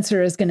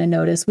sensor is going to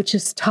notice, which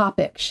is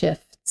topic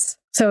shifts.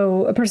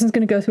 So a person's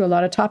going to go through a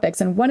lot of topics.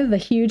 And one of the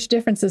huge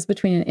differences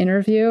between an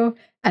interview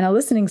and a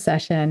listening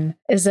session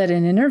is that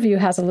an interview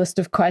has a list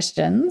of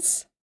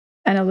questions,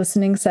 and a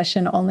listening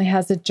session only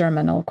has a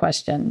germinal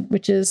question,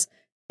 which is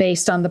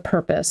based on the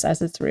purpose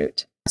as its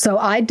root. So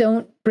I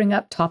don't bring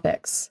up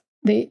topics.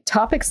 The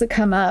topics that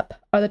come up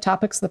are the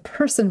topics the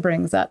person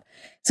brings up.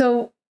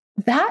 So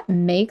that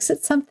makes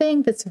it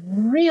something that's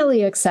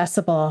really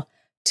accessible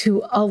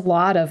to a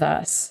lot of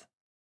us,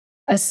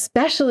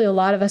 especially a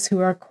lot of us who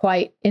are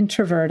quite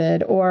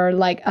introverted or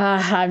like,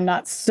 I'm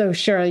not so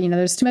sure,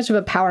 there's too much of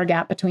a power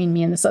gap between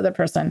me and this other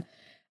person.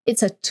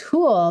 It's a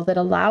tool that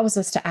allows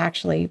us to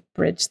actually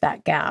bridge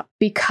that gap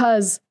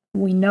because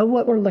we know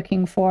what we're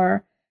looking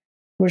for.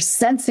 We're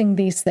sensing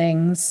these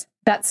things.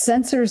 That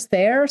sensor's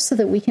there so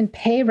that we can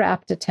pay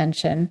rapt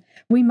attention.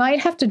 We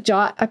might have to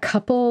jot a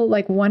couple,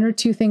 like one or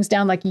two things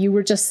down, like you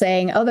were just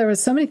saying, oh, there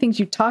was so many things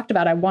you talked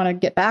about I want to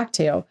get back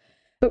to.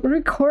 But we're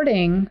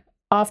recording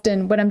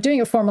often. When I'm doing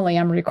it formally,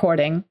 I'm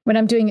recording. When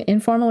I'm doing it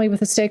informally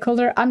with a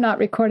stakeholder, I'm not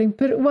recording.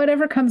 But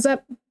whatever comes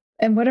up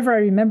and whatever I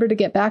remember to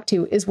get back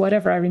to is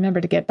whatever I remember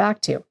to get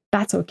back to.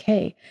 That's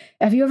okay.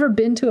 Have you ever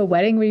been to a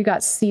wedding where you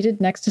got seated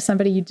next to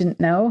somebody you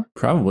didn't know?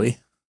 Probably.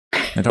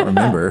 I don't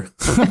remember.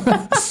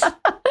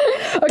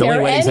 Okay, the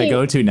only weddings I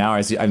go to now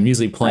is I'm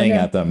usually playing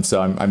at them.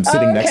 So I'm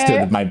sitting next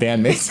to my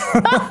bandmates.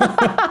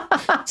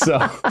 So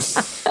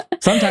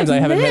sometimes I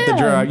haven't met the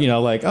drummer,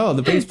 like, oh,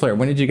 the bass player.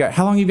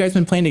 How long have you guys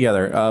been playing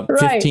together?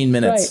 15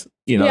 minutes.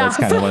 Right. That's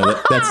kind of one of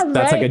the, that's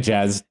right. Like a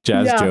jazz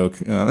joke.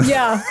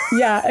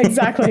 Yeah,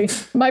 exactly.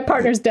 My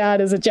partner's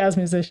dad is a jazz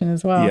musician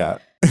as well. Yeah.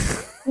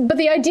 But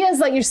the idea is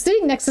like you're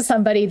sitting next to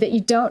somebody that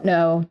you don't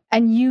know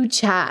and you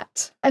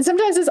chat. And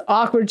sometimes it's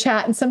awkward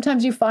chat. And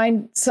sometimes you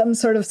find some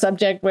sort of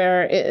subject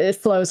where it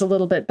flows a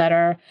little bit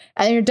better.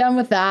 And you're done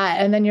with that.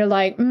 And then you're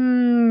like,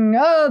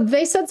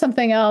 they said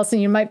something else.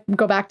 And you might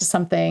go back to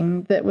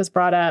something that was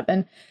brought up.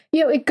 And,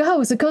 it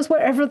goes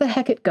wherever the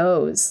heck it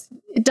goes.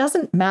 It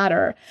doesn't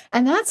matter.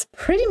 And that's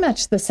pretty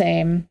much the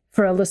same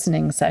for a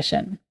listening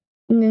session.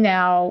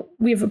 Now,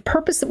 we have a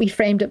purpose that we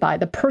framed it by,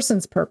 the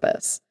person's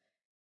purpose.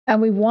 And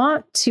we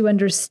want to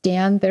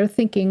understand their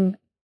thinking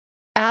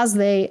as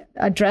they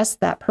address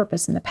that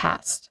purpose in the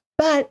past.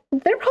 But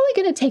they're probably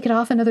going to take it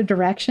off in other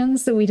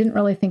directions that we didn't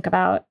really think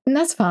about. And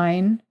that's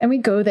fine. And we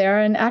go there.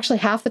 And actually,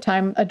 half the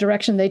time, a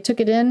direction they took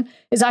it in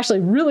is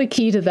actually really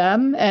key to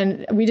them.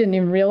 And we didn't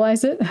even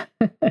realize it.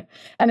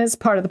 And it's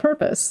part of the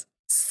purpose.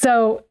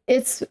 So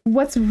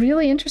what's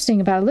really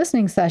interesting about a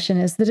listening session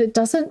is that it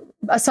doesn't,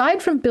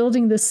 aside from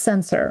building this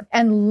sensor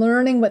and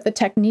learning what the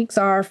techniques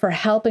are for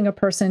helping a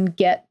person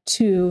get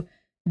to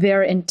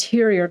their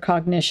interior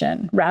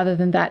cognition rather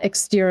than that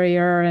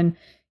exterior and,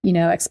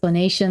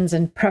 explanations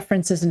and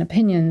preferences and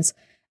opinions,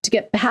 to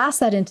get past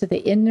that into the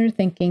inner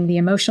thinking, the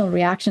emotional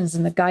reactions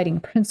and the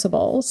guiding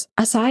principles,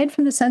 aside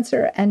from the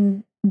sensor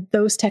and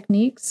those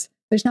techniques,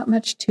 there's not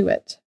much to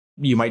it.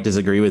 You might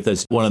disagree with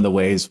this. One of the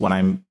ways when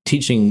I'm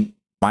teaching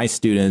my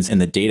students in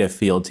the data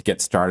field to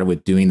get started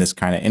with doing this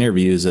kind of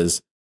interviews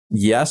is,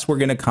 yes, we're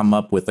going to come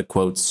up with a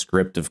quote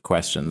script of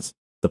questions.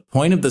 The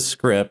point of the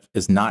script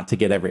is not to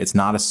get it's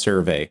not a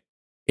survey.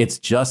 It's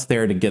just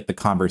there to get the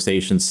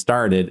conversation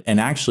started. And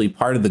actually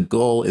part of the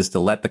goal is to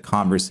let the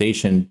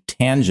conversation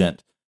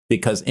tangent,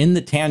 because in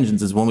the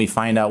tangents is when we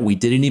find out we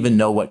didn't even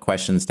know what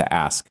questions to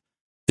ask.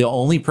 The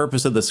only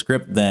purpose of the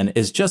script then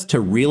is just to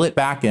reel it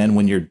back in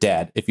when you're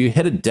dead. If you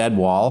hit a dead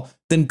wall,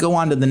 then go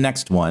on to the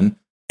next one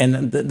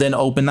and then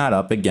open that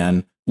up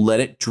again, let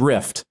it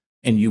drift.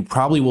 And you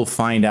probably will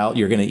find out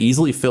you're going to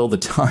easily fill the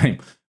time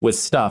with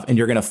stuff. And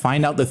you're going to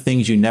find out the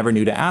things you never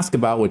knew to ask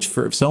about, which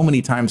for so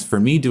many times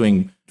for me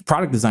doing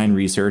product design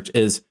research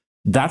is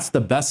that's the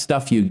best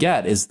stuff you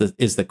get is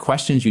the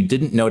questions you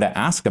didn't know to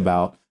ask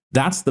about.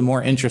 That's the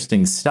more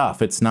interesting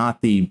stuff. It's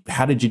not the,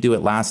 how did you do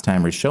it last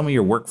time? Or show me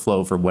your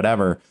workflow for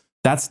whatever.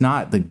 That's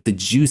not the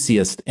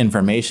juiciest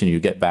information you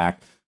get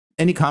back.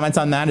 Any comments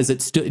on that?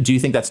 Do you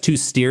think that's too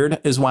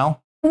steered as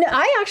well? No,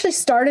 I actually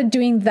started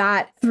doing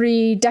that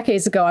 3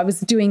 decades ago. I was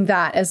doing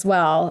that as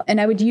well.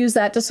 And I would use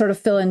that to sort of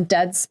fill in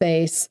dead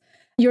space.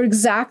 You're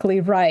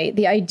exactly right.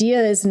 The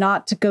idea is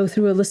not to go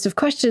through a list of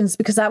questions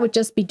because that would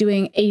just be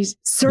doing a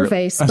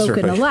survey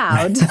spoken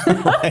aloud.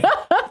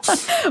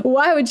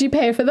 Why would you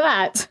pay for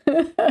that?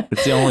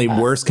 It's the only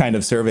worst kind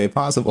of survey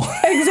possible.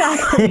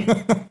 Exactly.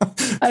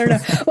 I don't know.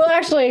 Well,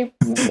 actually,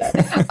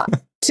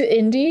 To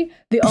Indy,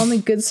 the only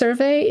good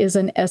survey is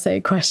an essay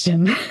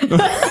question.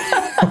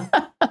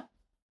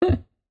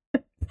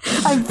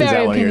 I'm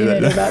very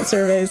opinionated about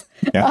surveys.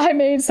 Yeah. I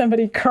made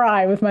somebody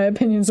cry with my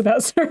opinions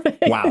about surveys.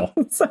 Wow.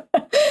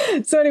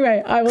 So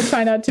anyway, I will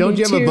try not to. Don't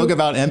you have a book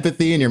about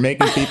empathy and you're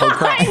making people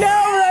cry? I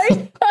know,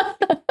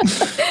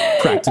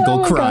 right?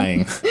 Practical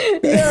crying.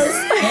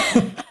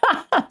 Yes.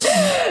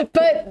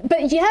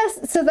 But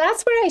yes, so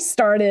that's where I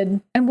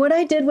started. And what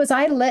I did was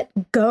I let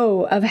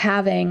go of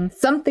having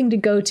something to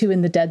go to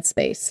in the dead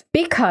space,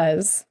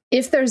 because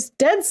if there's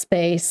dead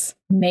space,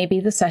 maybe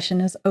the session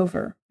is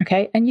over.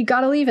 Okay. And you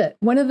got to leave it.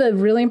 One of the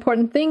really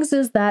important things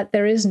is that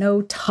there is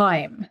no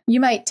time. You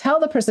might tell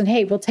the person,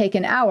 hey, we'll take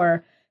an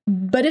hour.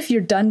 But if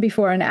you're done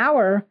before an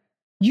hour,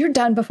 you're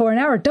done before an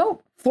hour.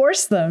 Don't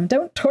force them.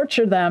 Don't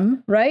torture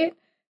them. Right.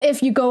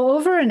 If you go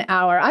over an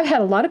hour, I've had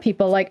a lot of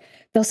people like,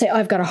 they'll say, oh,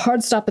 I've got a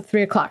hard stop at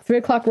 3 o'clock. 3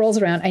 o'clock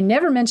rolls around. I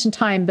never mention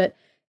time, but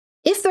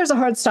if there's a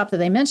hard stop that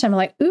they mention, I'm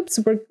like, oops,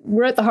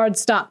 we're at the hard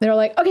stop. They're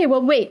like, okay,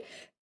 well, wait,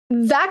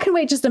 that can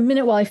wait just a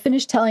minute while I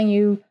finish telling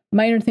you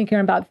my inner thinking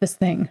about this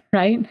thing,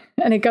 right?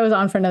 And it goes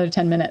on for another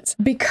 10 minutes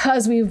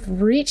because we've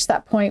reached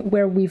that point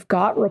where we've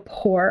got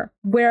rapport,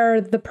 where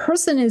the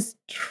person is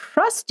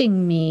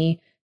trusting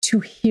me to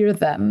hear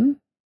them,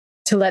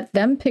 to let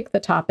them pick the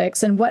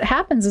topics. And what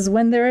happens is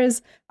when there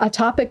is a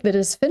topic that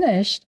is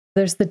finished,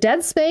 there's the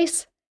dead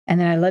space, and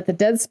then I let the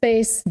dead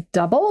space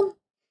double.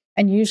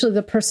 And usually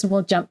the person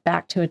will jump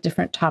back to a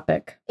different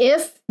topic.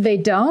 If they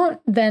don't,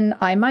 then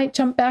I might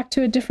jump back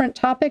to a different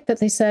topic that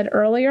they said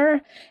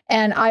earlier.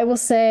 And I will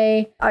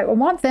say, I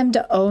want them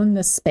to own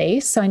the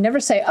space. So I never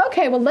say,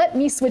 okay, well, let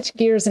me switch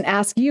gears and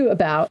ask you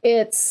about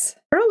it's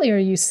earlier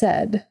you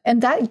said.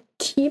 And that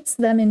keeps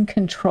them in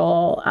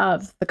control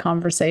of the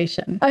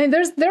conversation. I mean,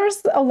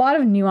 there's a lot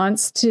of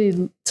nuance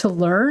to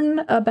learn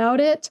about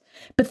it.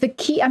 But the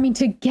key, I mean,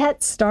 to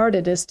get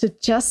started is to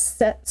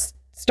just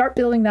start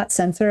building that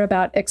sensor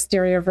about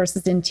exterior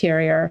versus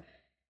interior.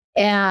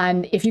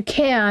 And if you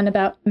can,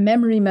 about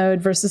memory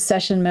mode versus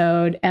session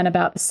mode, and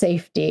about the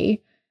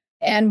safety.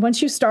 And once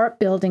you start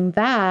building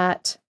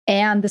that,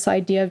 and this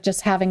idea of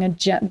just having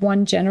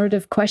one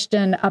generative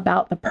question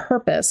about the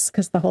purpose,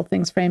 because the whole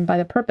thing's framed by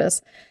the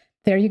purpose,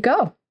 there you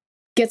go.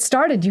 Get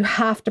started. You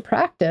have to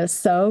practice.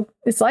 So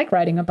it's like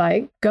riding a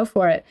bike. Go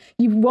for it.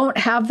 You won't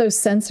have those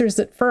sensors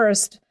at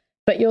first,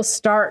 but you'll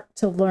start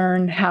to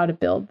learn how to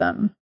build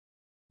them.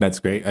 That's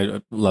great.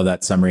 I love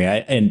that summary.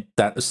 And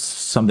that's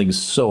something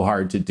so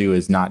hard to do,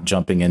 is not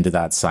jumping into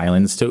that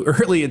silence too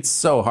early. It's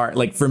so hard.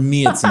 Like for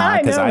me, it's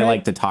not, because I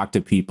like to talk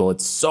to people.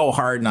 It's so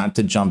hard not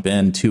to jump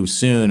in too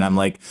soon. I'm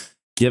like,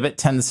 give it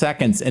 10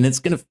 seconds and it's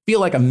going to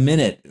feel like a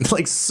minute. It's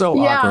like so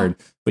awkward,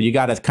 but you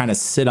got to kind of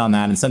sit on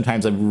that. And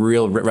sometimes a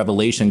real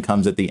revelation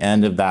comes at the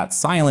end of that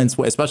silence,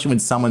 especially when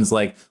someone's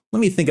like, let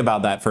me think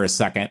about that for a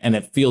second. And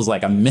it feels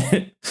like a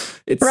minute.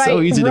 It's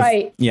so easy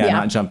to,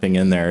 not jumping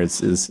in there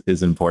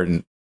is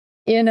important.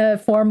 In a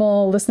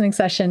formal listening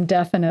session,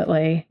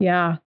 definitely.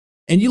 Yeah.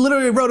 And you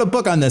literally wrote a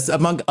book on this,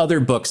 among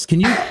other books.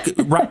 Can you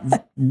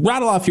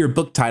rattle off your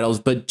book titles,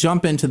 but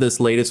jump into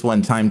this latest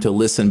one, Time to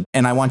Listen?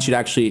 And I want you to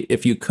actually,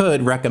 if you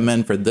could,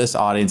 recommend for this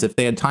audience, if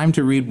they had time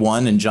to read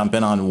one and jump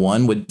in on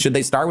one, should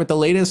they start with the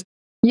latest?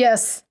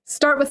 Yes,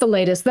 start with the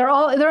latest. They're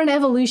an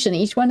evolution.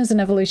 Each one is an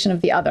evolution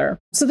of the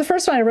other. So the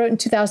first one I wrote in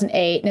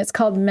 2008, and it's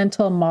called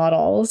Mental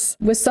Models,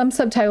 with some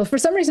subtitle. For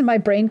some reason, my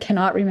brain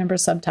cannot remember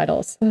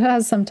subtitles. It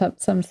has some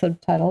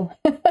subtitle.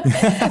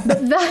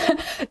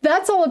 But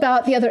that's all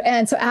about the other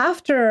end. So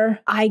after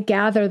I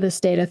gather this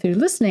data through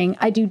listening,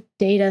 I do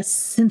data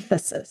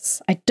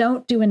synthesis. I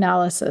don't do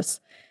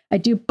analysis. I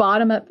do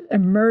bottom-up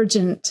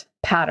emergent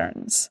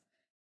patterns.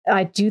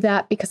 I do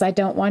that because I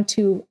don't want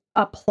to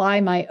apply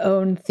my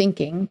own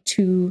thinking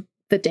to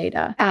the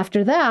data.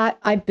 After that,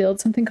 I build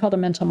something called a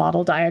mental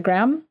model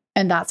diagram.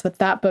 And that's what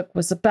that book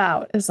was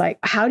about, is like,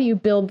 how do you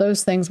build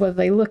those things? What do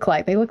they look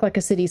like? They look like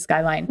a city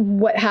skyline.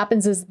 What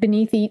happens is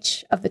beneath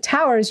each of the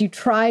towers, you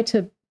try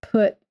to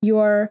put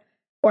your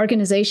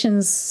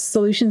organization's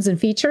solutions and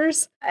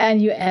features,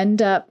 and you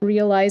end up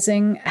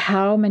realizing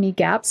how many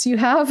gaps you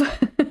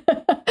have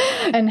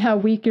and how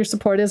weak your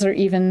support is, or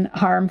even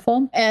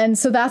harmful. And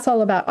so that's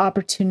all about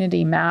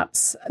opportunity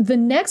maps. The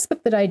next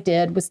book that I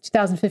did was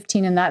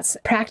 2015, and that's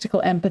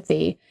Practical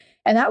Empathy.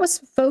 And that was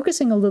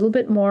focusing a little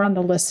bit more on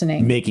the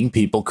listening. Making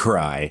people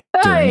cry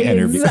during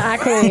interviews.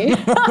 Exactly.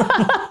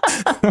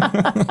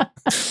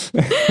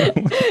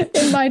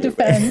 In my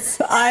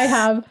defense,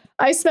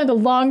 I spent a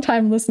long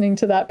time listening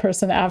to that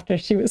person after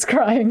she was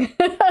crying.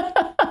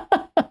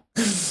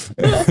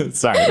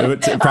 Sorry.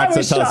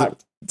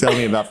 Tell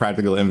me about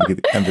Practical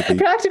Empathy.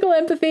 Practical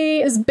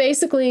Empathy is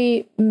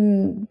basically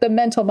the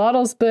mental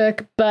models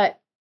book, but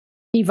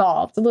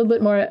evolved, a little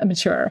bit more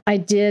mature. I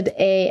did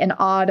an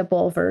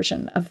Audible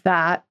version of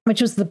that, which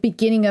was the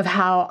beginning of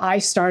how I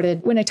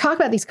started. When I talk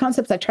about these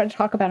concepts, I try to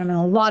talk about them in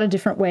a lot of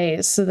different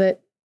ways, so that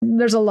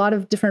there's a lot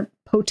of different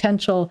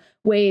potential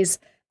ways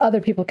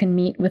other people can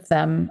meet with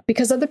them,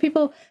 because other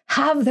people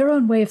have their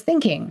own way of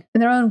thinking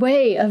and their own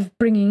way of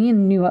bringing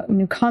in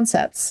new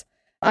concepts.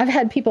 I've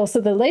had people,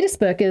 so the latest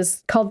book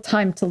is called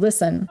Time to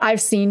Listen.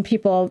 I've seen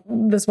people,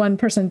 this one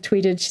person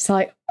tweeted, she's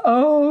like,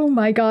 oh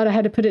my God, I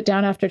had to put it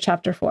down after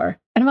chapter 4.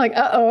 And I'm like,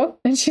 uh-oh.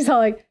 And she's all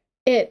like,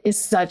 it is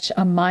such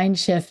a mind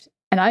shift.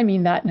 And I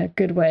mean that in a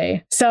good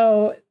way.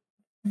 So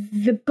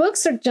the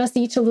books are just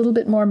each a little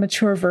bit more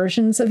mature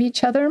versions of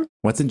each other.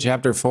 What's in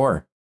chapter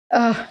 4?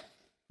 Like,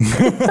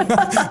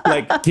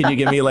 can you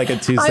give me like a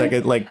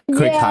 2-second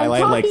quick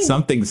highlight? Like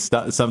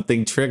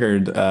something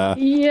triggered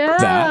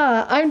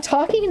that. I'm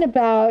talking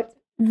about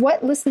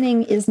what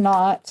listening is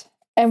not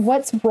and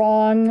what's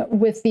wrong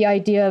with the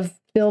idea of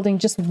building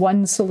just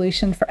one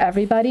solution for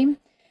everybody.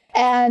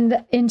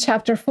 And in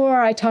chapter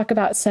 4, I talk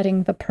about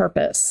setting the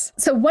purpose.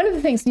 So one of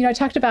the things, I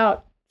talked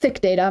about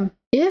thick data.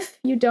 If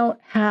you don't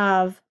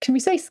have, can we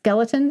say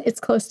skeleton? It's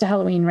close to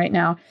Halloween right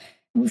now.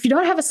 If you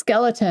don't have a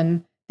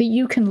skeleton that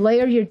you can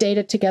layer your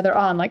data together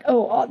on, like,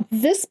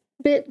 this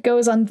bit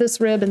goes on this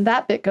rib and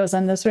that bit goes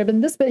on this rib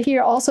and this bit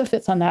here also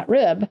fits on that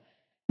rib,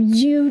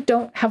 you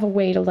don't have a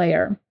way to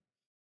layer.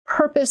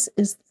 Purpose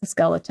is the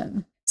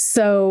skeleton.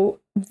 So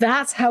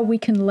that's how we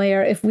can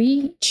layer. If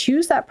we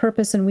choose that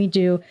purpose and we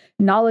do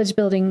knowledge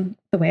building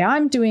the way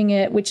I'm doing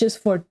it, which is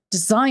for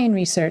design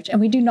research,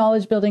 and we do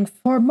knowledge building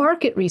for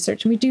market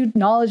research, and we do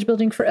knowledge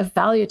building for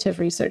evaluative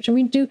research, and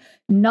we do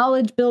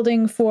knowledge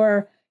building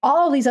for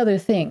all these other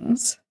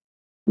things,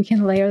 we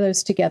can layer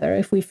those together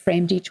if we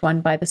framed each one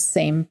by the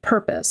same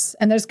purpose.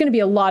 And there's going to be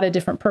a lot of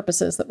different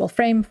purposes that we'll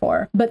frame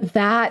for, but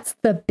that's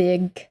the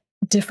big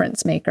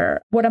difference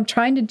maker. What I'm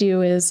trying to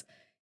do is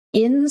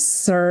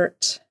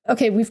insert,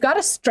 we've got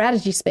a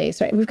strategy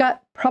space, right? We've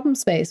got problem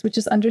space, which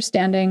is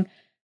understanding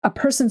a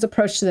person's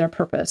approach to their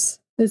purpose.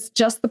 It's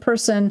just the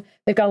person,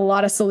 they've got a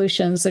lot of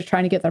solutions, they're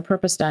trying to get their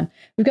purpose done.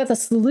 We've got the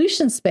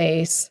solution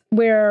space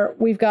where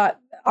we've got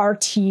our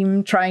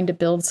team trying to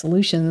build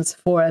solutions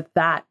for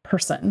that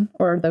person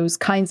or those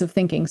kinds of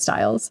thinking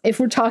styles. If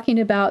we're talking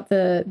about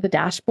the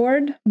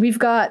dashboard, we've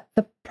got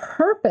the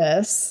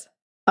purpose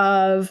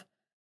of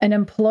an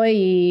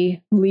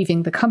employee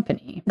leaving the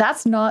company.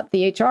 That's not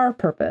the HR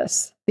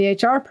purpose. The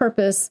HR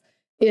purpose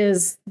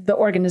is the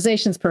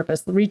organization's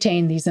purpose,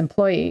 retain these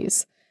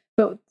employees.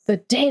 But the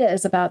data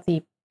is about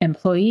the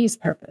employee's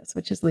purpose,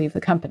 which is leave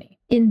the company.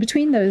 In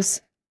between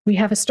those, we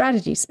have a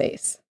strategy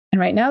space. And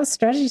right now, the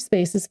strategy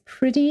space is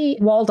pretty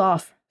walled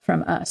off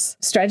from us.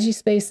 Strategy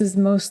space is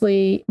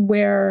mostly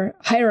where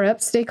higher up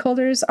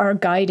stakeholders are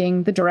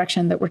guiding the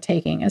direction that we're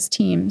taking as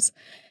teams.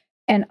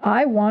 And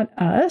I want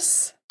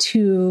us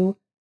to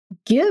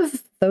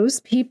give those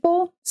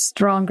people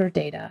stronger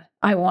data.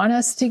 I want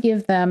us to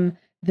give them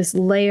this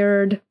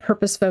layered,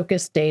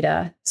 purpose-focused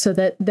data so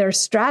that their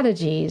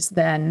strategies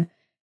then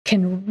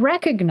can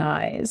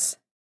recognize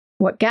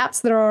what gaps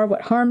there are,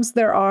 what harms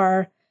there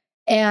are.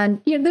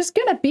 And there's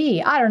going to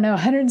be,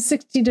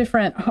 160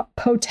 different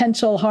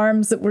potential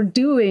harms that we're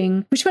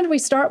doing. Which one do we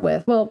start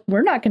with? Well,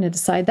 we're not going to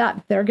decide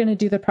that. They're going to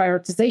do the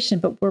prioritization,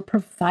 but we're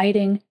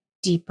providing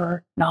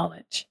deeper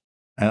knowledge.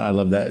 I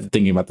love that,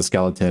 thinking about the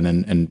skeleton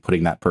and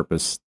putting that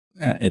purpose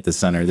at the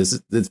center.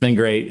 It's been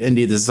great.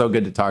 Indy, this is so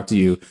good to talk to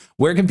you.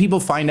 Where can people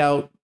find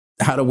out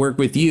how to work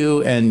with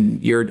you?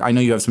 And I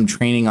know you have some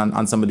training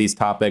on some of these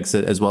topics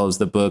as well as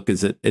the book.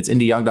 It's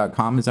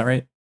indyyoung.com, is that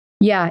right?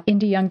 Yeah,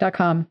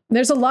 indyyoung.com.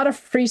 There's a lot of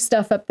free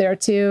stuff up there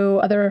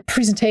too. Other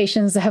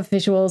presentations that have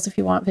visuals if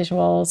you want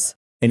visuals.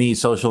 Any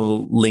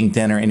social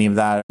LinkedIn or any of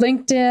that?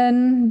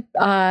 LinkedIn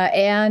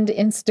and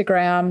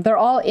Instagram. They're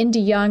all Indy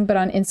Young, but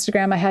on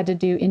Instagram I had to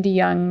do Indy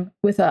Young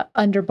with a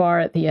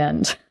underbar at the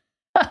end.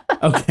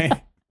 Okay.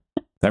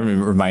 That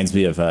reminds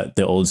me of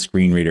the old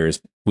screen readers.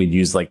 We'd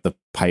use like the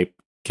pipe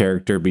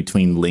character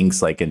between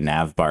links, like in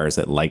nav bars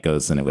at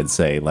Lycos, and it would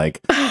say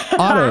like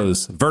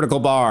autos, vertical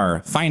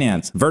bar,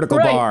 finance, vertical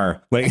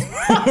bar. Like,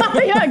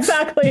 yeah,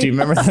 exactly. Do you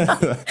remember that?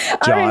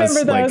 Jaws, I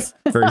remember those.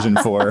 Like version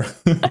 4.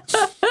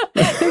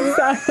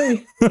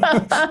 Exactly.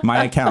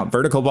 My account,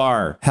 vertical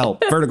bar,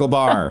 help, vertical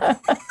bar.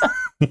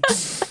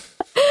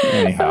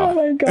 Anyhow. Oh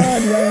my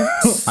God. Yeah.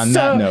 On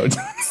that note.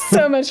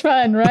 So much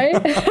fun, right?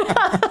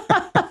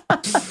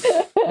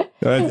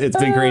 It's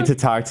been great to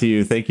talk to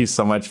you. Thank you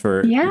so much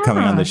for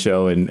coming on the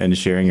show and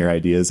sharing your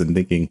ideas and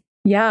thinking.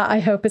 Yeah, I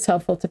hope it's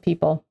helpful to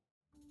people.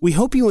 We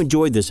hope you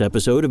enjoyed this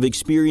episode of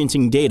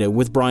Experiencing Data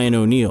with Brian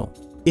O'Neill.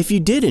 If you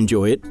did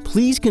enjoy it,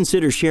 please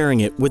consider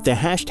sharing it with the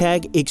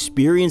hashtag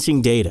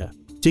 #ExperiencingData.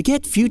 To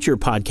get future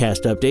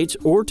podcast updates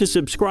or to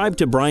subscribe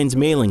to Brian's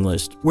mailing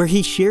list, where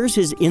he shares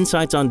his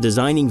insights on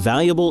designing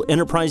valuable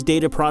enterprise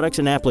data products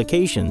and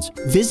applications,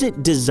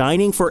 visit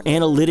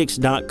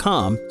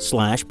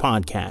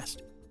designingforanalytics.com/podcast.